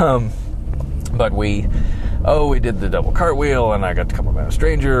 But we did the double cartwheel, and I got to come up by a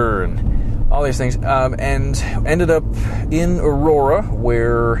stranger, and all these things, and ended up in Aurora,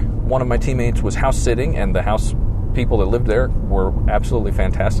 where one of my teammates was house sitting, and the house people that lived there were absolutely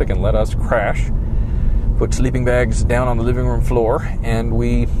fantastic and let us crash, put sleeping bags down on the living room floor, and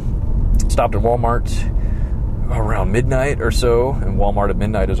we stopped at Walmart around midnight or so, and Walmart at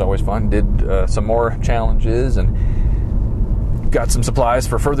midnight is always fun. Did some more challenges and got some supplies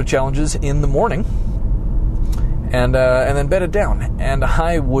for further challenges in the morning. And then bedded down. And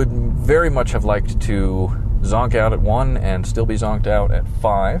I would very much have liked to zonk out at 1 and still be zonked out at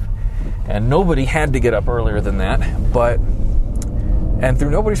 5. And nobody had to get up earlier than that. And through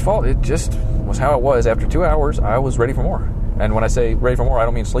nobody's fault, it just was how it was. After 2 hours, I was ready for more. And when I say ready for more, I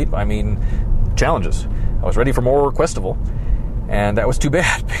don't mean sleep. I mean challenges. I was ready for more Questival. And that was too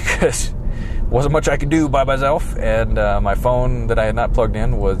bad because wasn't much I could do by myself, and my phone that I had not plugged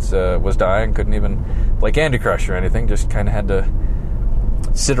in was dying. Couldn't even play Candy Crush or anything. Just kind of had to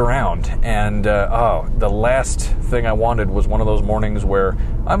sit around. And the last thing I wanted was one of those mornings where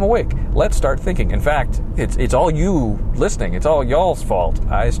I'm awake. Let's start thinking. In fact, it's all you listening. It's all y'all's fault.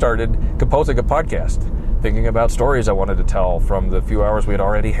 I started composing a podcast, thinking about stories I wanted to tell from the few hours we had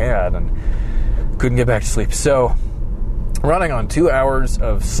already had, and couldn't get back to sleep. So running on 2 hours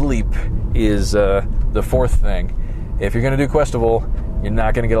of sleep is the 4th thing. If you're going to do Questival, you're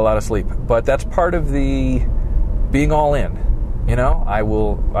not going to get a lot of sleep. But that's part of the being all in. You know, I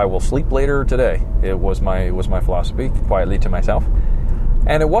will sleep later today. It was my philosophy, quietly to myself.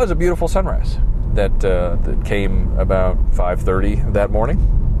 And it was a beautiful sunrise that came about 5:30 that morning.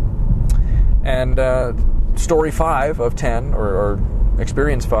 And story 5 of 10, or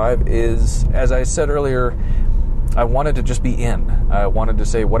experience 5, is, as I said earlier, I wanted to just be in. I wanted to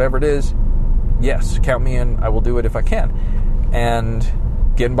say, whatever it is, yes, count me in. I will do it if I can. And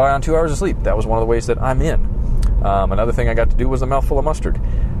getting by on 2 hours of sleep, that was one of the ways that I'm in. Another thing I got to do was a mouthful of mustard.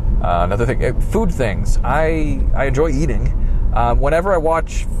 Another thing, food things. I enjoy eating. Whenever I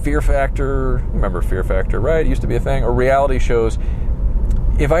watch Fear Factor, remember Fear Factor, right? It used to be a thing. Or reality shows.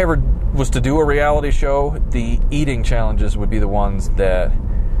 If I ever was to do a reality show, the eating challenges would be the ones that,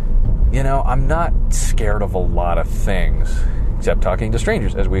 you know, I'm not scared of a lot of things, except talking to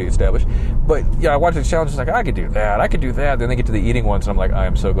strangers, as we established. But, yeah, I watch these challenges like, I could do that. Then they get to the eating ones, and I'm like, I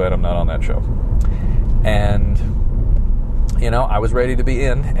am so glad I'm not on that show. And, you know, I was ready to be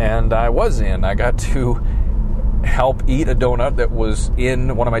in, and I was in. I got to help eat a donut that was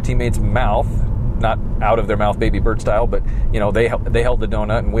in one of my teammates' mouth, not out of their mouth, baby bird style, but, you know, they held the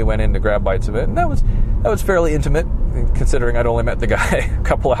donut, and we went in to grab bites of it, and that was fairly intimate, considering I'd only met the guy a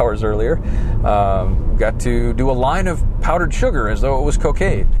couple hours earlier. Got to do a line of powdered sugar as though it was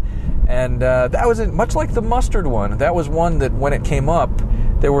cocaine. And that was much like the mustard one. That was one that when it came up,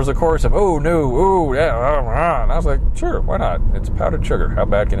 there was a chorus of, oh, no, oh, yeah, and I was like, sure, why not? It's powdered sugar. How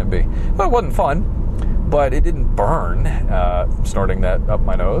bad can it be? Well, it wasn't fun, but it didn't burn, snorting that up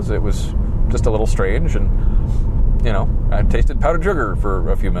my nose. It was just a little strange, and, you know, I tasted powdered sugar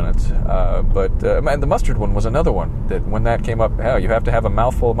for a few minutes. But the mustard one was another one that when that came up, you have to have a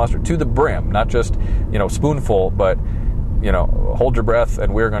mouthful of mustard to the brim, not just, you know, spoonful, but, you know, hold your breath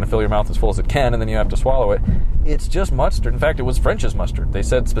and we're going to fill your mouth as full as it can, and then you have to swallow it. It's just mustard. In fact, it was French's mustard. They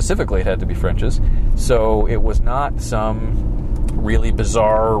said specifically it had to be French's. So it was not some really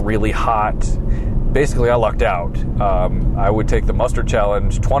bizarre, really hot. Basically, I lucked out. I would take the mustard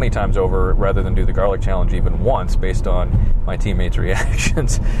challenge 20 times over rather than do the garlic challenge even once, based on my teammates'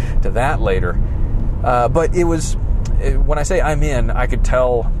 reactions to that later. But it was, when I say I'm in, I could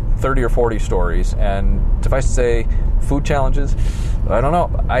tell 30 or 40 stories, and suffice to say, food challenges, I don't know.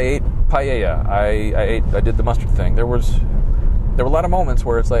 I ate paella. I did the mustard thing. There were a lot of moments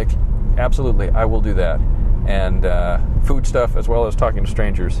where it's like, absolutely, I will do that. And food stuff as well as talking to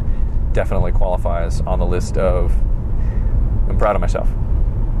strangers definitely qualifies on the list of I'm proud of myself.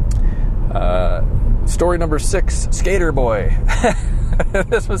 Story number 6, Skater Boy.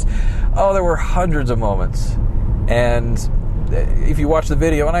 This was, there were hundreds of moments. And if you watch the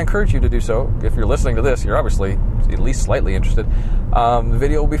video, and I encourage you to do so, if you're listening to this, you're obviously at least slightly interested, the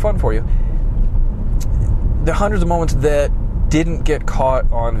video will be fun for you. The hundreds of moments that didn't get caught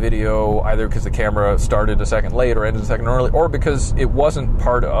on video, either because the camera started a second late or ended a second early, or because it wasn't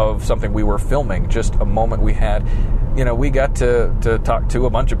part of something we were filming, just a moment we had. We got to talk to a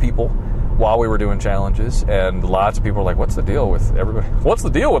bunch of people while we were doing challenges, and lots of people were like, what's the deal with everybody? What's the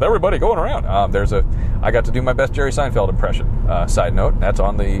deal with everybody going around? I got to do my best Jerry Seinfeld impression. Side note, that's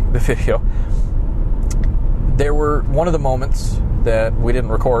on the video. There were one of the moments that we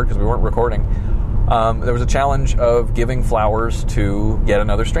didn't record because we weren't recording. There was a challenge of giving flowers to yet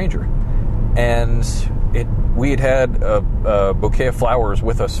another stranger. And we had a bouquet of flowers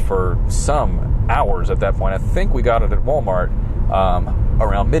with us for some hours at that point. I think we got it at Walmart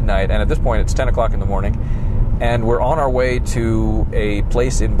around midnight, and at this point it's 10 o'clock in the morning, and we're on our way to a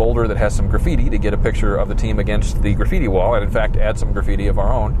place in Boulder that has some graffiti to get a picture of the team against the graffiti wall, and in fact add some graffiti of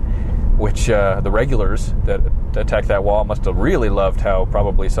our own, which the regulars that attacked that wall must have really loved how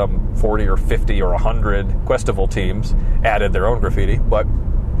probably some 40 or 50 or 100 Questival teams added their own graffiti. But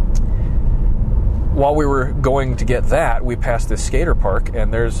while we were going to get that, we passed this skater park,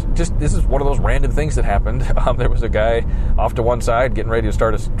 and this is one of those random things that happened. There was a guy off to one side getting ready to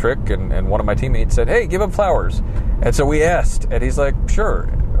start a trick, and one of my teammates said, hey, give him flowers. And so we asked, and he's like, sure,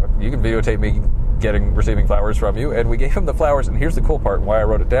 you can videotape me receiving flowers from you. And we gave him the flowers, and here's the cool part and why I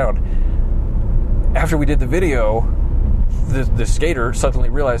wrote it down. After we did the video, the skater suddenly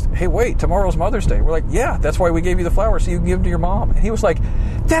realized, hey, wait, tomorrow's Mother's Day. We're like, yeah, that's why we gave you the flowers, so you can give them to your mom. And he was like,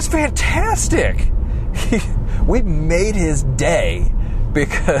 that's fantastic. We made his day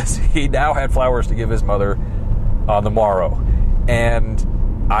because he now had flowers to give his mother on the morrow. And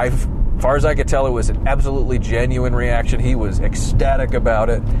as far as I could tell, it was an absolutely genuine reaction. He was ecstatic about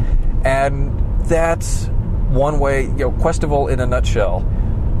it. And that's one way, Questival in a nutshell.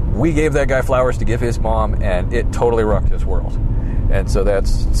 We gave that guy flowers to give his mom, and it totally rocked his world. And so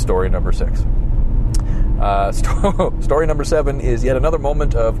that's story number 6. Story number 7 is yet another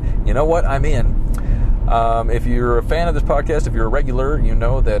moment of, you know what, I'm in. If you're a fan of this podcast, if you're a regular, you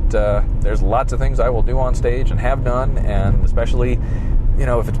know that there's lots of things I will do on stage and have done, and especially,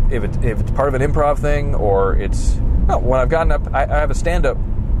 if it's part of an improv thing, or when I've gotten up, I have a stand-up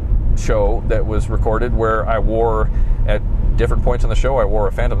show that was recorded where I wore, at different points in the show, I wore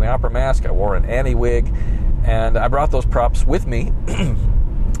a Phantom of the Opera mask, I wore an Annie wig, and I brought those props with me,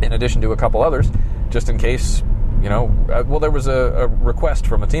 in addition to a couple others, just in case. There was a request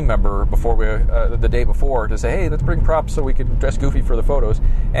from a team member before the day before to say, hey, let's bring props so we can dress goofy for the photos.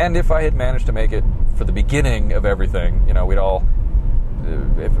 And if I had managed to make it for the beginning of everything, I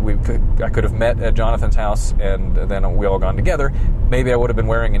could have met at Jonathan's house and then we all gone together. Maybe I would have been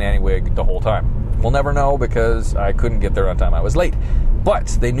wearing an Annie wig the whole time. We'll never know because I couldn't get there on time. I was late. But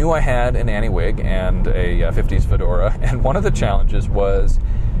they knew I had an Annie wig and a 50s fedora. And one of the challenges was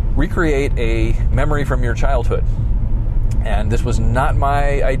recreate a memory from your childhood. And this was not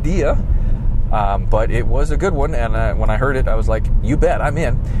my idea, but it was a good one. And when I heard it, I was like, you bet, I'm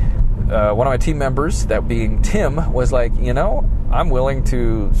in. One of my team members, that being Tim, was like, I'm willing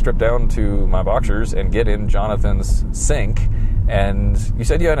to strip down to my boxers and get in Jonathan's sink. And you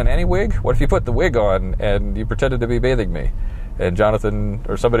said you had an Annie wig? What if you put the wig on and you pretended to be bathing me? And Jonathan,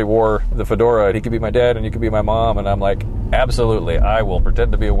 or somebody wore the fedora, and he could be my dad and you could be my mom. And I'm like, absolutely, I will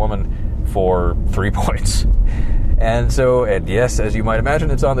pretend to be a woman for 3 points. And yes, as you might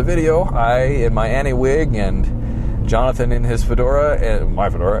imagine, it's on the video. I in my Annie wig, and Jonathan in his fedora, and my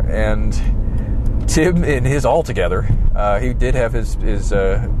fedora, and Tim in his all together. He did have his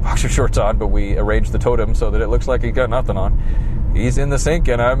boxer shorts on, but we arranged the totem so that it looks like he got nothing on. He's in the sink,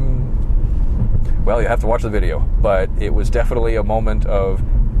 and well, you have to watch the video, but it was definitely a moment of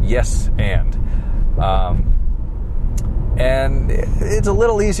yes and. And it's a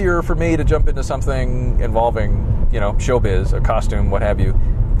little easier for me to jump into something involving, showbiz, a costume, what have you,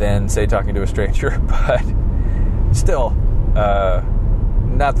 than, say, talking to a stranger. But still,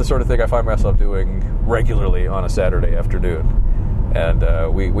 not the sort of thing I find myself doing regularly on a Saturday afternoon.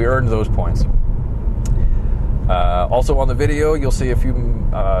 And we earned those points. Also on the video, you'll see a few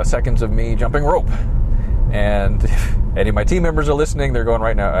seconds of me jumping rope. And if any of my team members are listening, they're going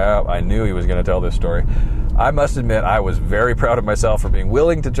right now, I knew he was going to tell this story. I must admit, I was very proud of myself for being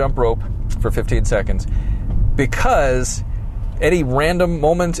willing to jump rope for 15 seconds because any random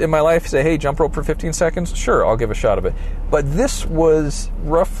moment in my life, say, hey, jump rope for 15 seconds, sure, I'll give a shot of it. But this was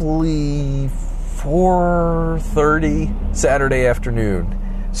roughly 4:30 Saturday afternoon.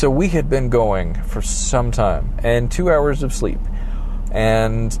 So we had been going for some time, and 2 hours of sleep,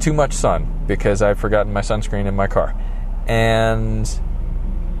 and too much sun, because I'd forgotten my sunscreen in my car. And,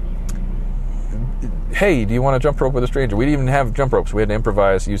 hey, do you want to jump rope with a stranger? We didn't even have jump ropes. We had to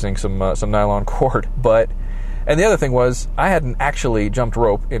improvise using some nylon cord. And the other thing was, I hadn't actually jumped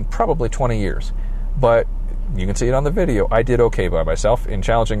rope in probably 20 years. But you can see it on the video. I did okay by myself in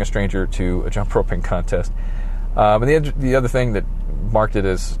challenging a stranger to a jump roping contest. And the other thing that marked it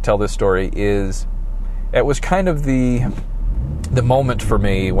as tell this story is, it was kind of the moment for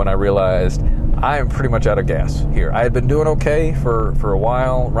me when I realized I am pretty much out of gas here. I had been doing okay for a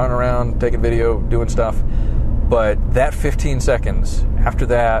while, running around, taking video, doing stuff, but that 15 seconds, after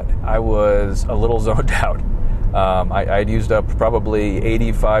that, I was a little zoned out. I'd used up probably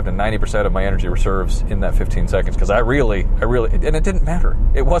 85 to 90% of my energy reserves in that 15 seconds, because I really, and it didn't matter.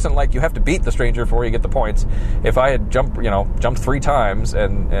 It wasn't like you have to beat the stranger before you get the points. If I had jumped 3 times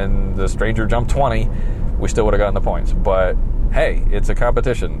and the stranger jumped 20, we still would have gotten the points. But hey, it's a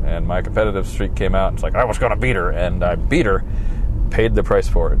competition, and my competitive streak came out. It's like, I was going to beat her, and I beat her. Paid the price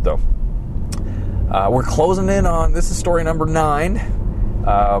for it, though. We're closing in on, this is story number 9.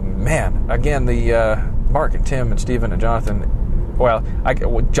 Man, again, the Mark and Tim and Stephen and Jonathan,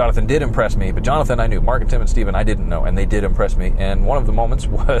 Jonathan did impress me, but Jonathan I knew. Mark and Tim and Stephen I didn't know, and they did impress me. And one of the moments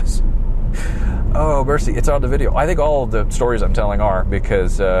was, oh, mercy, it's on the video. I think all of the stories I'm telling are,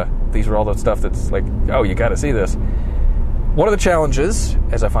 because these are all the stuff that's like, oh, you got to see this. One of the challenges,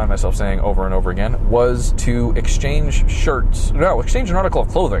 as I find myself saying over and over again, was to exchange an article of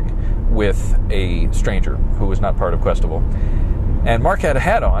clothing with a stranger who was not part of Questival. And Mark had a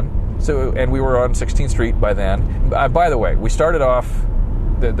hat on, and we were on 16th Street by then. By the way, we started off,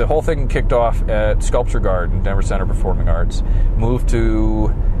 the whole thing kicked off at Sculpture Garden, Denver Center Performing Arts, moved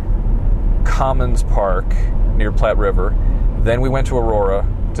to Commons Park near Platte River. Then we went to Aurora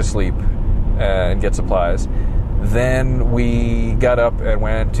to sleep and get supplies. Then we got up and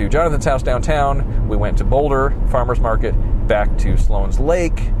went to Jonathan's house downtown. We went to Boulder Farmers Market, back to Sloan's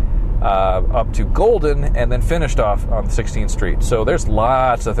Lake, up to Golden, and then finished off on 16th Street. So there's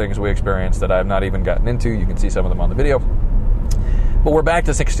lots of things we experienced that I've not even gotten into. You can see some of them on the video. But we're back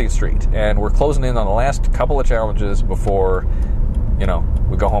to 16th Street, and we're closing in on the last couple of challenges before,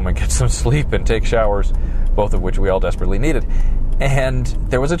 we go home and get some sleep and take showers, both of which we all desperately needed. And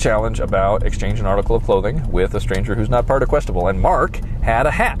there was a challenge about exchange an article of clothing with a stranger who's not part of Questival, and Mark had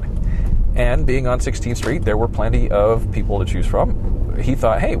a hat. And being on 16th Street, there were plenty of people to choose from. He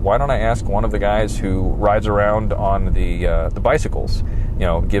thought, hey, why don't I ask one of the guys who rides around on the bicycles,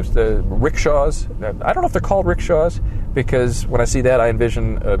 gives the rickshaws. I don't know if they're called rickshaws, because when I see that, I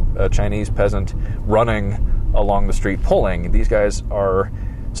envision a Chinese peasant running along the street pulling. These guys are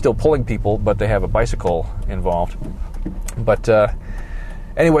still pulling people, but they have a bicycle involved. But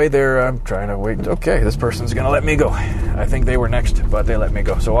anyway, I'm trying to wait. Okay, this person's going to let me go. I think they were next, but they let me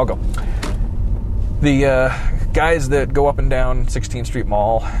go, so I'll go. The guys that go up and down 16th Street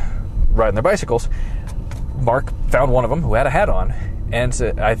Mall riding their bicycles, Mark found one of them who had a hat on, and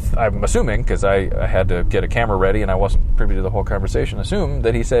said, I'm assuming, because I had to get a camera ready and I wasn't privy to the whole conversation, assumed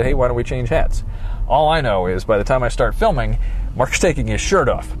that he said, hey, why don't we change hats? All I know is by the time I start filming, Mark's taking his shirt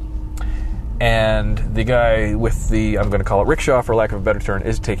off. And the guy with the, I'm going to call it rickshaw for lack of a better term,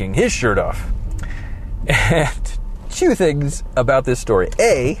 is taking his shirt off. And 2 things about this story.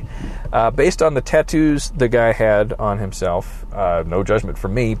 A, based on the tattoos the guy had on himself, no judgment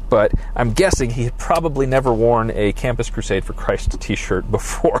from me, but I'm guessing he had probably never worn a Campus Crusade for Christ t-shirt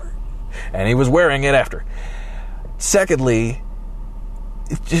before. And he was wearing it after. Secondly,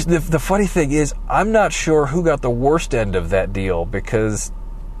 just the funny thing is, I'm not sure who got the worst end of that deal, because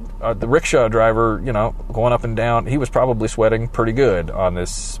the rickshaw driver, going up and down, he was probably sweating pretty good on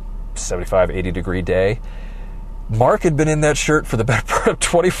this 75, 80 degree day. Mark had been in that shirt for the better part of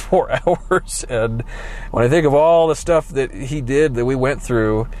 24 hours. And when I think of all the stuff that he did, that we went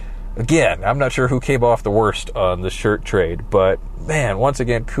through, again, I'm not sure who came off the worst on the shirt trade. But man, once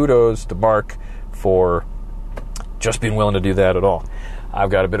again, kudos to Mark for just being willing to do that at all. I've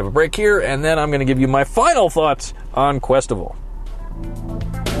got a bit of a break here, and then I'm going to give you my final thoughts on Questival.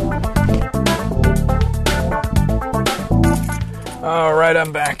 All right,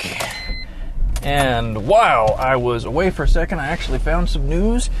 I'm back. And while I was away for a second, I actually found some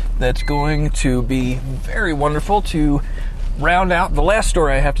news that's going to be very wonderful to round out the last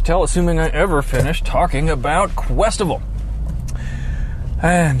story I have to tell, assuming I ever finish talking about Questival.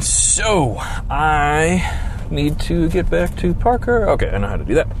 And so, I need to get back to Parker. Okay, I know how to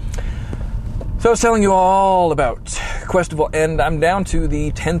do that. So I was telling you all about Questival, and I'm down to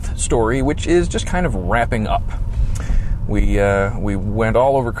the 10th story, which is just kind of wrapping up. We went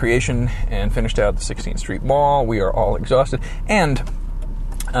all over creation and finished out the 16th Street Mall. We are all exhausted. And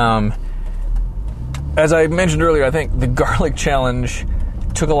as I mentioned earlier, I think the garlic challenge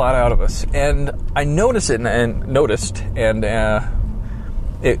took a lot out of us. And I noticed it, and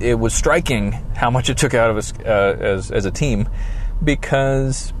it was striking how much it took out of us as a team,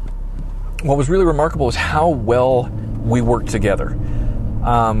 because what was really remarkable is how well we worked together.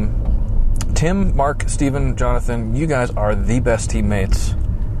 Tim, Mark, Stephen, Jonathan, you guys are the best teammates.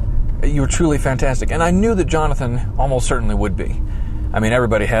 You were truly fantastic. And I knew that Jonathan almost certainly would be. I mean,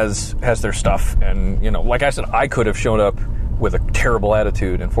 everybody has their stuff. And, like I said, I could have shown up with a terrible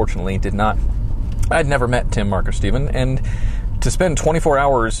attitude. Unfortunately, did not. I'd never met Tim, Mark, or Stephen. And to spend 24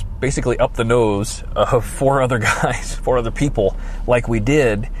 hours basically up the nose of four other people like we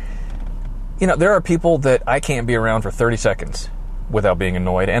did, there are people that I can't be around for 30 seconds without being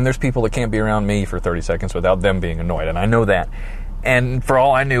annoyed, and there's people that can't be around me for 30 seconds without them being annoyed, and I know that. And for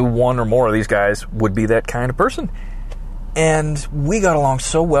all I knew, one or more of these guys would be that kind of person. And we got along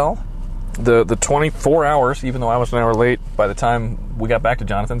so well. The 24 hours, even though I was an hour late, by the time we got back to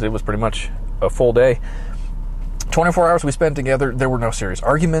Jonathan's, it was pretty much a full day. 24 hours we spent together, there were no serious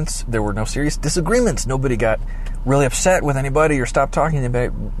arguments, there were no serious disagreements. Nobody got really upset with anybody or stopped talking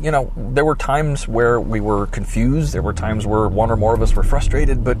about, there were times where we were confused, there were times where one or more of us were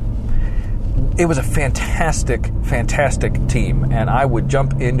frustrated, but it was a fantastic, fantastic team, and I would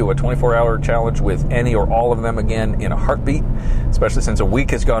jump into a 24-hour challenge with any or all of them again in a heartbeat, especially since a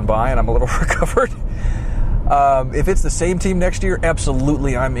week has gone by and I'm a little recovered. If it's the same team next year,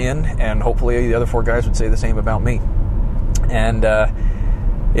 absolutely I'm in, and hopefully the other four guys would say the same about me. And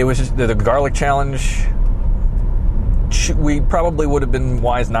it was just the garlic challenge. We probably would have been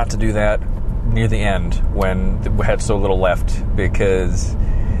wise not to do that near the end when we had so little left, because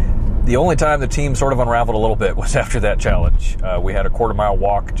the only time the team sort of unraveled a little bit was after that challenge. We had a quarter-mile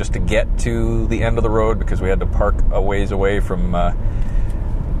walk just to get to the end of the road because we had to park a ways away from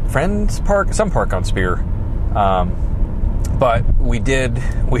Friends Park, some park on Spear. But we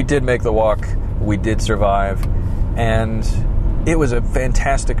did make the walk. We did survive, and it was a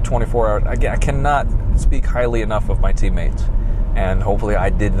fantastic 24 hours. I cannot speak highly enough of my teammates, and hopefully I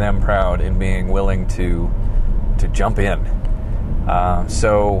did them proud in being willing to jump in.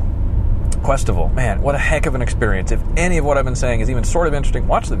 So Questival, man, what a heck of an experience. If any of what I've been saying is even sort of interesting,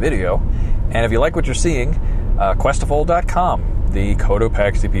 watch the video, and if you like what you're seeing, Questival.com. The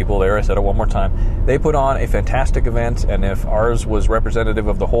Cotopaxi people there, I said it one more time, they put on a fantastic event, and if ours was representative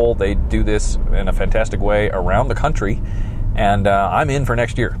of the whole, they do this in a fantastic way around the country, and I'm in for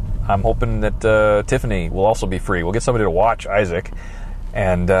next year. I'm hoping that Tiffany will also be free. We'll get somebody to watch Isaac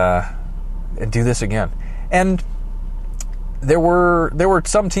and do this again. And there were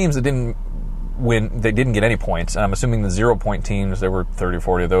some teams that didn't win, they didn't get any points. I'm assuming the 0-point teams, there were 30 or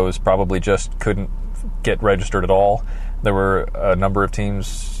 40 of those, probably just couldn't get registered at all. There were a number of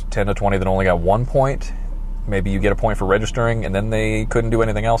teams, 10 to 20, that only got 1 point. Maybe you get a point for registering, and then they couldn't do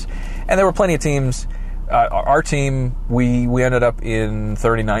anything else. And there were plenty of teams. Our team, we ended up in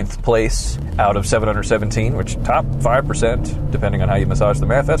 39th place out of 717, which top 5%, depending on how you massage the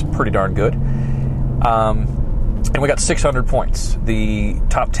math. That's pretty darn good. And we got 600 points. The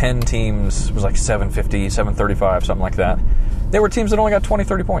top 10 teams was like 750, 735, something like that. There were teams that only got 20,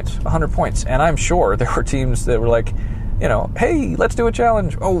 30 points, 100 points. And I'm sure there were teams that were like, hey, let's do a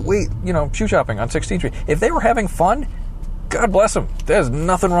challenge. Oh, wait, shoe shopping on 16th Street. If they were having fun, God bless them. There's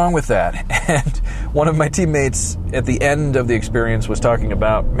nothing wrong with that. And one of my teammates at the end of the experience was talking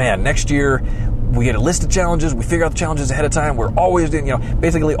about, man, next year we get a list of challenges. We figure out the challenges ahead of time. We're always doing,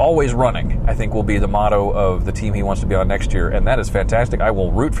 basically always running, I think will be the motto of the team he wants to be on next year. And that is fantastic. I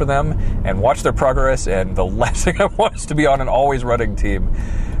will root for them and watch their progress. And the last thing I want is to be on an always running team,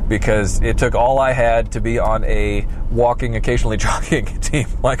 because it took all I had to be on a walking, occasionally jogging team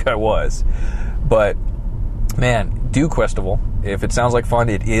like I was. But, man, do Questival. If it sounds like fun,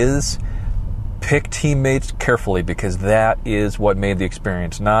 it is. Pick teammates carefully, because that is what made the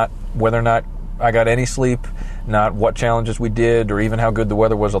experience. Not whether or not I got any sleep, not what challenges we did, or even how good the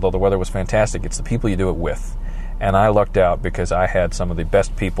weather was, although the weather was fantastic. It's the people you do it with. And I lucked out because I had some of the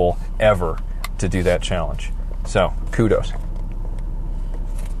best people ever to do that challenge. So, kudos.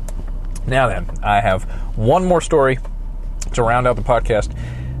 Now then, I have one more story to round out the podcast,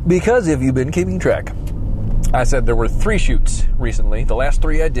 because if you've been keeping track, I said there were 3 shoots recently, the last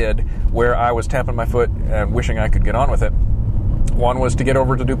 3 I did, where I was tapping my foot and wishing I could get on with it. One was to get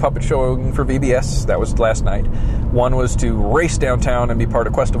over to do puppet showing for VBS. That was last night. One was to race downtown and be part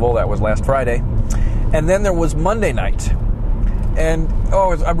of Questival. That was last Friday. And then there was Monday night. And,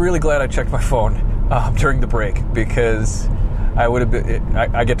 I'm really glad I checked my phone during the break, because I would have been...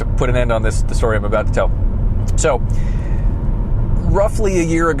 I get to put an end on the story I'm about to tell. So, roughly a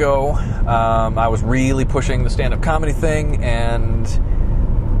year ago, I was really pushing the stand-up comedy thing, and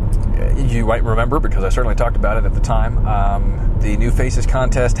you might remember, because I certainly talked about it at the time, the New Faces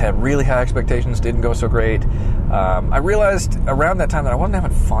contest had really high expectations, didn't go so great. I realized around that time that I wasn't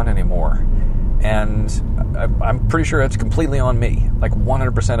having fun anymore, and I'm pretty sure it's completely on me, like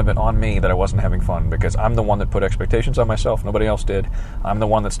 100% of it on me, that I wasn't having fun, because I'm the one that put expectations on myself. Nobody else did. I'm the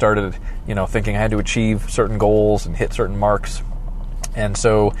one that started, thinking I had to achieve certain goals and hit certain marks. And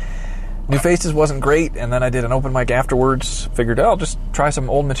so New Faces wasn't great, and then I did an open mic afterwards, figured I'll just try some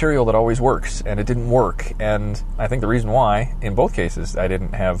old material that always works, and it didn't work. And I think the reason why, in both cases, I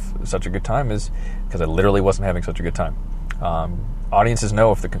didn't have such a good time is because I literally wasn't having such a good time. Audiences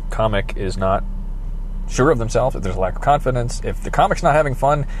know if the comic is not sure of themselves, if there's a lack of confidence. If the comic's not having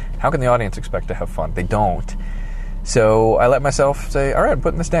fun, how can the audience expect to have fun? They don't. So I let myself say, all right, I'm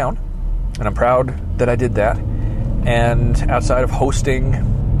putting this down, and I'm proud that I did that. And outside of hosting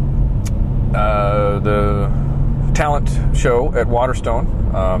the talent show at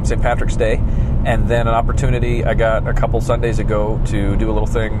Waterstone, St. Patrick's Day, and then an opportunity I got a couple Sundays ago to do a little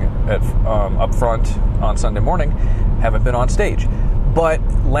thing at up front on Sunday morning, haven't been on stage. But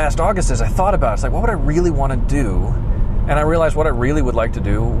last August, as I thought about it, it's like, what would I really want to do? And I realized what I really would like to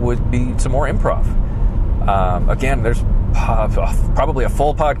do would be some more improv. Again, there's probably a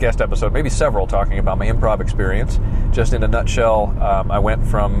full podcast episode, maybe several, talking about my improv experience. Just in a nutshell, I went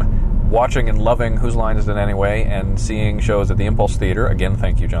from watching and loving Whose Line Is It Anyway and seeing shows at the Impulse Theater. Again,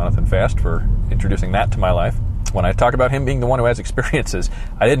 thank you, Jonathan Fast, for introducing that to my life. When I talk about him being the one who has experiences,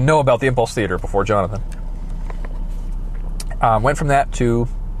 I didn't know about the Impulse Theater before Jonathan. Went from that to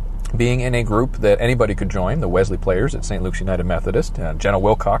being in a group that anybody could join, the Wesley Players at St. Luke's United Methodist, Jenna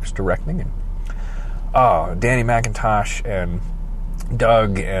Wilcox directing, and Danny McIntosh and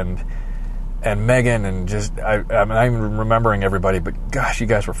Doug and Megan, and just I'm not even remembering everybody, but gosh, you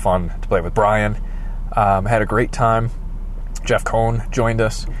guys were fun to play with. Brian, had a great time. Jeff Cohn joined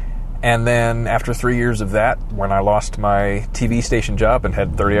us. And then after 3 years of that, when I lost my TV station job and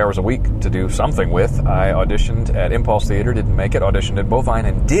had 30 hours a week to do something with, I auditioned at Impulse Theater, didn't make it, auditioned at Bovine,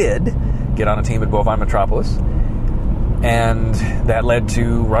 and did get on a team at Bovine Metropolis. And that led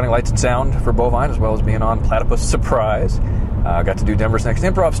to running lights and sound for Bovine, as well as being on Platypus Surprise. Got to do Denver's Next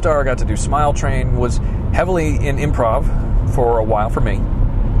Improv Star, got to do Smile Train, was heavily in improv for a while for me.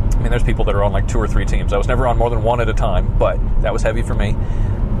 I mean, there's people that are on like 2 or 3 teams. I was never on more than one at a time, but that was heavy for me.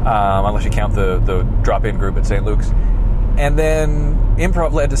 Unless you count the drop-in group at St. Luke's. And then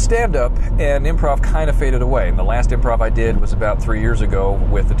improv led to stand-up, and improv kind of faded away. And the last improv I did was about 3 years ago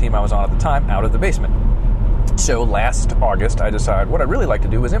with the team I was on at the time, Out of the Basement. So last August, I decided what I'd really like to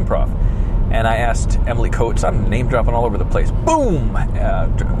do is improv. And I asked Emily Coates, I'm name-dropping all over the place, boom!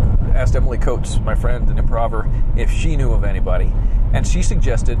 Asked Emily Coates, my friend and improver, if she knew of anybody. And she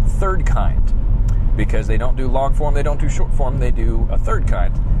suggested Third Kind, because they don't do long form, they don't do short form, they do a third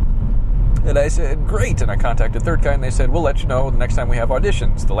kind. And I said, great. And I contacted Third Kind, and they said, we'll let you know the next time we have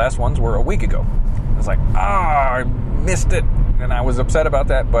auditions. The last ones were a week ago. I was like, I missed it. And I was upset about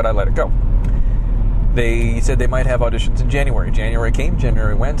that, but I let it go. They said they might have auditions in January. January came,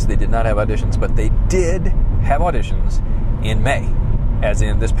 January went. They did not have auditions, but they did have auditions in May, as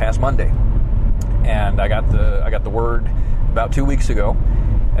in this past Monday. And I got the word about 2 weeks ago.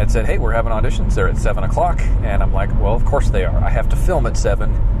 And said, hey, we're having auditions. They're at 7 o'clock. And I'm like, well, of course they are. I have to film at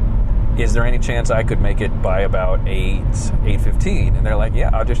 7. Is there any chance I could make it by about 8:15? And they're like, yeah,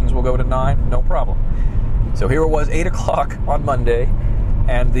 auditions will go to 9, no problem. So here it was, 8 o'clock on Monday,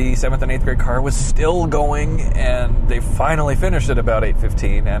 and the 7th and 8th grade car was still going, and they finally finished at about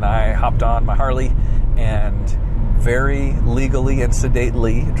 8:15, and I hopped on my Harley and very legally and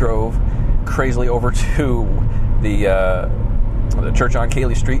sedately drove crazily over to the church on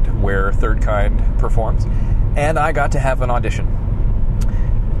Cayley Street where Third Kind performs, and I got to have an audition.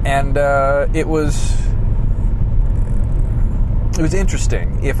 And it was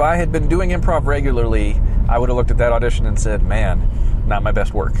interesting. If I had been doing improv regularly, I would have looked at that audition and said, man, not my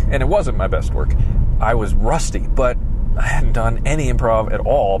best work. And it wasn't my best work. I was rusty, but I hadn't done any improv at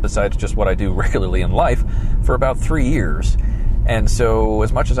all besides just what I do regularly in life for about 3 years. And so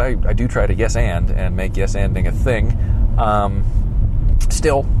as much as I do try to yes-and make yes-anding a thing,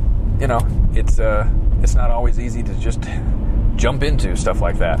 still, you know, it's not always easy to just jump into stuff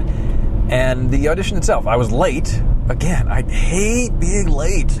like that. And the audition itself, I was late. Again, I hate being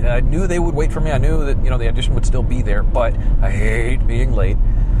late. I knew they would wait for me. I knew that, the audition would still be there, but I hate being late.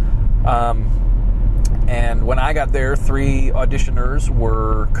 And when I got there, 3 auditioners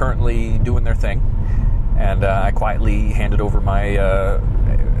were currently doing their thing. And I quietly handed over my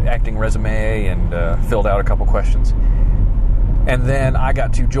acting resume and filled out a couple questions. And then I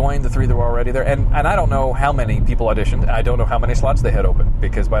got to join the 3 that were already there. And I don't know how many people auditioned. I don't know how many slots they had open.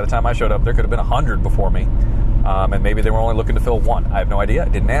 Because by the time I showed up, there could have been 100 before me. And maybe they were only looking to fill 1. I have no idea. I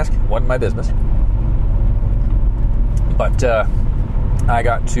didn't ask. Wasn't my business. But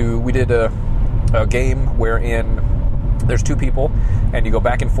we did a game wherein there's 2 people, and you go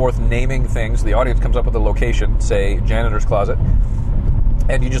back and forth naming things. The audience comes up with a location, say janitor's closet,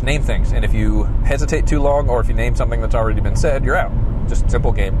 and you just name things. And if you hesitate too long, or if you name something that's already been said, you're out. Just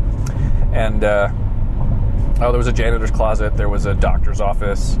simple game. And there was a janitor's closet. There was a doctor's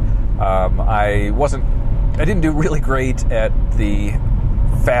office. I didn't do really great at the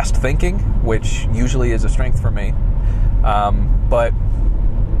fast thinking, which usually is a strength for me. But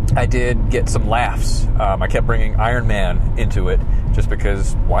I did get some laughs. I kept bringing Iron Man into it, just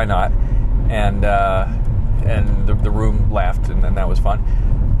because why not? And the room laughed, and that was fun.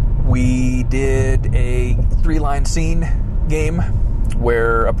 We did a 3-line scene game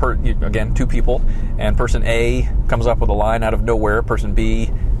where again 2 people, and person A comes up with a line out of nowhere. Person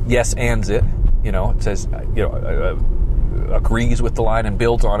B yes ands it. It says agrees with the line and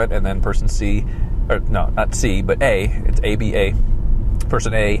builds on it, and then person C, or no, not C, but A. It's A-B-A.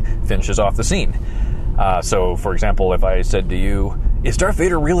 Person A finishes off the scene. So, for example, if I said to you, "Is Darth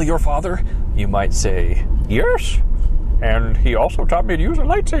Vader really your father?" you might say, "Yes, and he also taught me to use a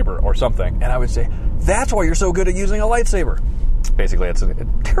lightsaber," or something. And I would say, "That's why you're so good at using a lightsaber." Basically, it's a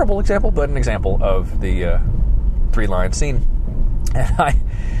terrible example, but an example of the 3-line scene. And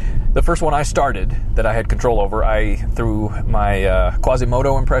the first one I started that I had control over, I threw my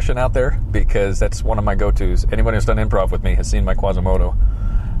Quasimodo impression out there, because that's one of my go-tos. Anybody who's done improv with me has seen my Quasimodo,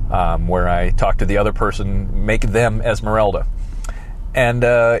 where I talk to the other person, make them Esmeralda. And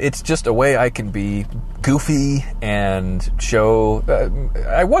it's just a way I can be goofy and show...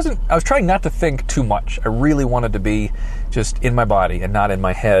 I was trying not to think too much. I really wanted to be just in my body and not in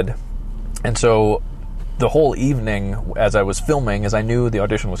my head. And so the whole evening, as I was filming, as I knew the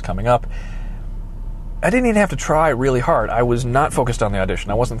audition was coming up, I didn't even have to try really hard. I was not focused on the audition.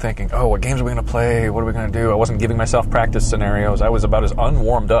 I wasn't thinking, what games are we going to play? What are we going to do? I wasn't giving myself practice scenarios. I was about as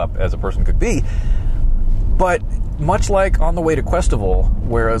unwarmed up as a person could be. But much like on the way to Questival,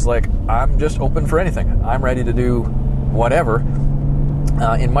 where I was like, I'm just open for anything. I'm ready to do whatever.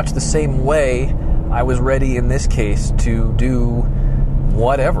 In much the same way, I was ready in this case to do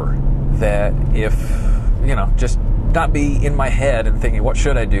whatever. That if, just not be in my head and thinking, what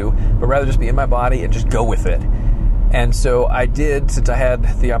should I do? But rather just be in my body and just go with it. And so I did, since I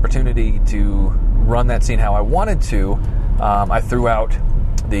had the opportunity to run that scene how I wanted to, I threw out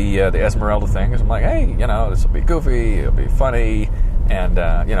the Esmeralda thing. Because I'm like, hey, this will be goofy, it'll be funny, and,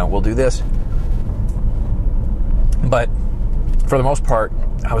 we'll do this. But for the most part,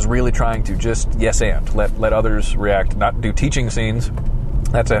 I was really trying to just yes and let others react, not do teaching scenes.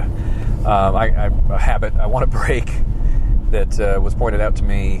 That's a habit I want to break that was pointed out to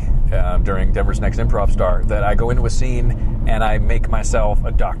me during Denver's Next Improv Star, that I go into a scene and I make myself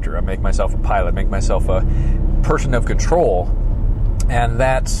a doctor, I make myself a pilot, make myself a person of control, and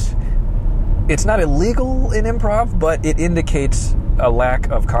it's not illegal in improv, but it indicates a lack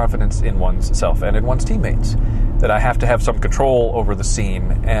of confidence in one's self and in one's teammates, that I have to have some control over the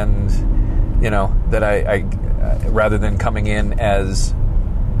scene, and that I rather than coming in as,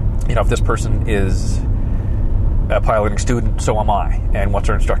 if this person is a piloting student, so am I, and what's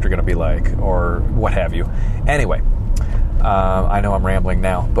our instructor going to be like, or what have you. Anyway, I know I'm rambling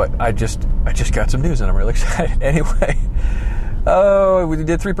now, but I just got some news and I'm really excited. Anyway, we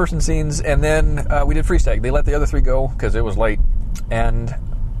did 3-person scenes, and then we did freeze tag. They let the other 3 go because it was late, and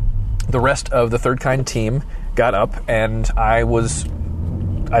the rest of the Third Kind team got up, and I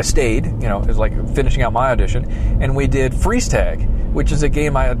stayed, it was like finishing out my audition, and we did freeze tag, which is a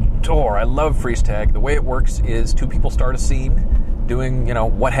game I adore. I love freeze tag. The way it works is 2 people start a scene doing,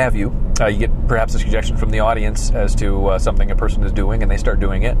 what have you. You get perhaps a suggestion from the audience as to something a person is doing, and they start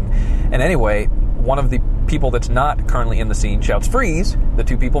doing it. And anyway, one of the people that's not currently in the scene shouts freeze, the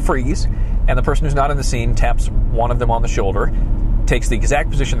 2 people freeze, and the person who's not in the scene taps one of them on the shoulder, takes the exact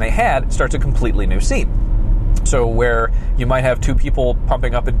position they had, starts a completely new scene. So where you might have 2 people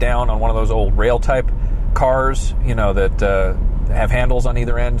pumping up and down on one of those old rail type cars, that have handles on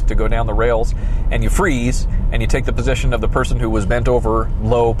either end to go down the rails, and you freeze, and you take the position of the person who was bent over,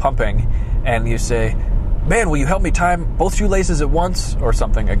 low, pumping, and you say, "Man, will you help me tie both shoelaces at once?" or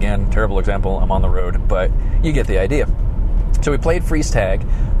something. Again, terrible example, I'm on the road, but you get the idea. So we played freeze tag,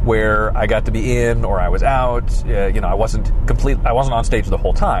 where I got to be in or I was out. I wasn't on stage the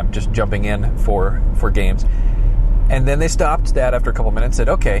whole time, just jumping in for games. And then they stopped that after a couple minutes and said,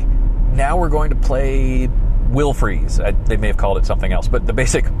 "Okay, now we're going to play Will Freeze." They may have called it something else, but the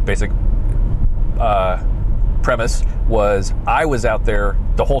basic premise was I was out there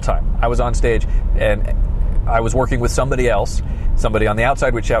the whole time. I was on stage and I was working with somebody else. Somebody on the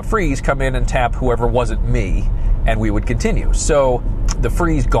outside would shout "freeze," come in and tap whoever wasn't me, and we would continue. So the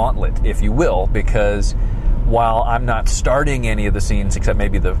freeze gauntlet, if you will, because while I'm not starting any of the scenes except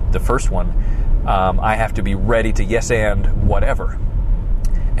maybe the first one, I have to be ready to yes and whatever.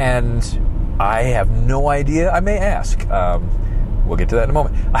 And I have no idea. I may ask. We'll get to that in a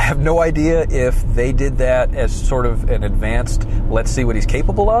moment. I have no idea if they did that as sort of an advanced, let's see what he's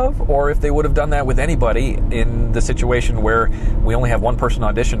capable of, or if they would have done that with anybody in the situation where we only have one person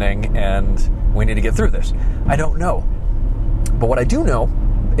auditioning and we need to get through this. I don't know. But what I do know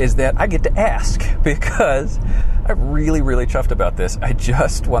is that I get to ask, because I'm really, really chuffed about this.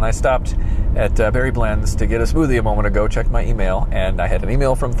 When I stopped at Berry Blends to get a smoothie a moment ago, checked my email, and I had an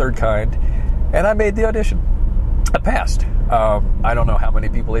email from Third Kind, and I made the audition. I passed. I don't know how many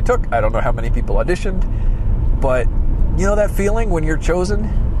people they took. I don't know how many people auditioned. But you know that feeling when you're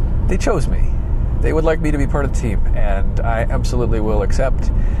chosen? They chose me. They would like me to be part of the team, and I absolutely will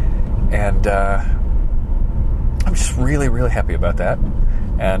accept. And I'm just really, really happy about that.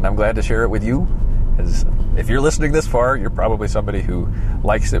 And I'm glad to share it with you. As if you're listening this far, you're probably somebody who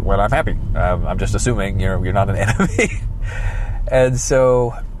likes it when I'm happy. I'm just assuming you're not an enemy. And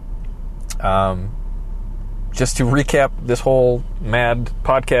so, just to recap this whole mad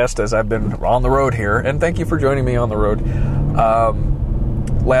podcast as I've been on the road here, and thank you for joining me on the road.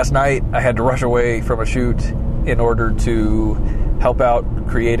 Last night, I had to rush away from a shoot in order to help out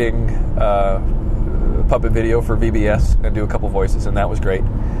creating a puppet video for VBS and do a couple voices, and that was great.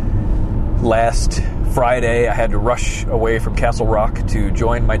 Last Friday, I had to rush away from Castle Rock to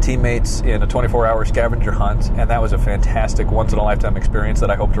join my teammates in a 24-hour scavenger hunt, and that was a fantastic once-in-a-lifetime experience that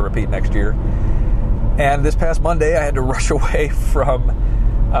I hope to repeat next year. And this past Monday, I had to rush away from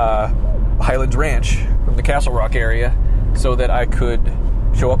Highlands Ranch, from the Castle Rock area, so that I could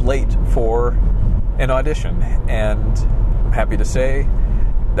show up late for an audition. And I'm happy to say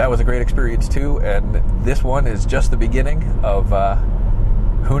that was a great experience too, and this one is just the beginning of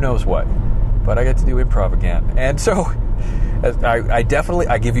who knows what. But I get to do improv again. And so I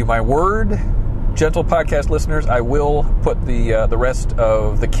give you my word, gentle podcast listeners, I will put the rest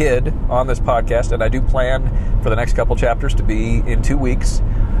of The Kid on this podcast, and I do plan for the next couple chapters to be in 2 weeks.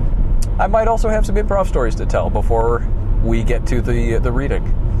 I might also have some improv stories to tell before we get to the reading,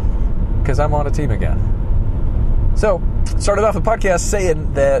 because I'm on a team again. So, started off the podcast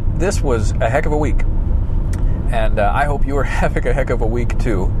saying that this was a heck of a week, and I hope you are having a heck of a week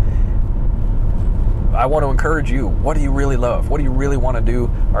too. I want to encourage you. What do you really love? What do you really want to do?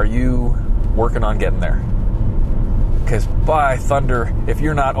 Are you working on getting there? Because by thunder, if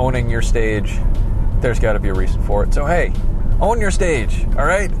you're not owning your stage, there's got to be a reason for it. So hey, own your stage, all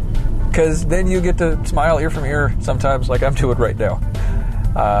right? Because then you get to smile ear from ear sometimes, like I'm doing right now.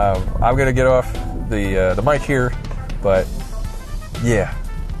 I'm going to get off the mic here, but yeah,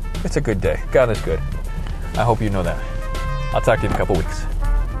 it's a good day. God is good. I hope you know that. I'll talk to you in a couple weeks.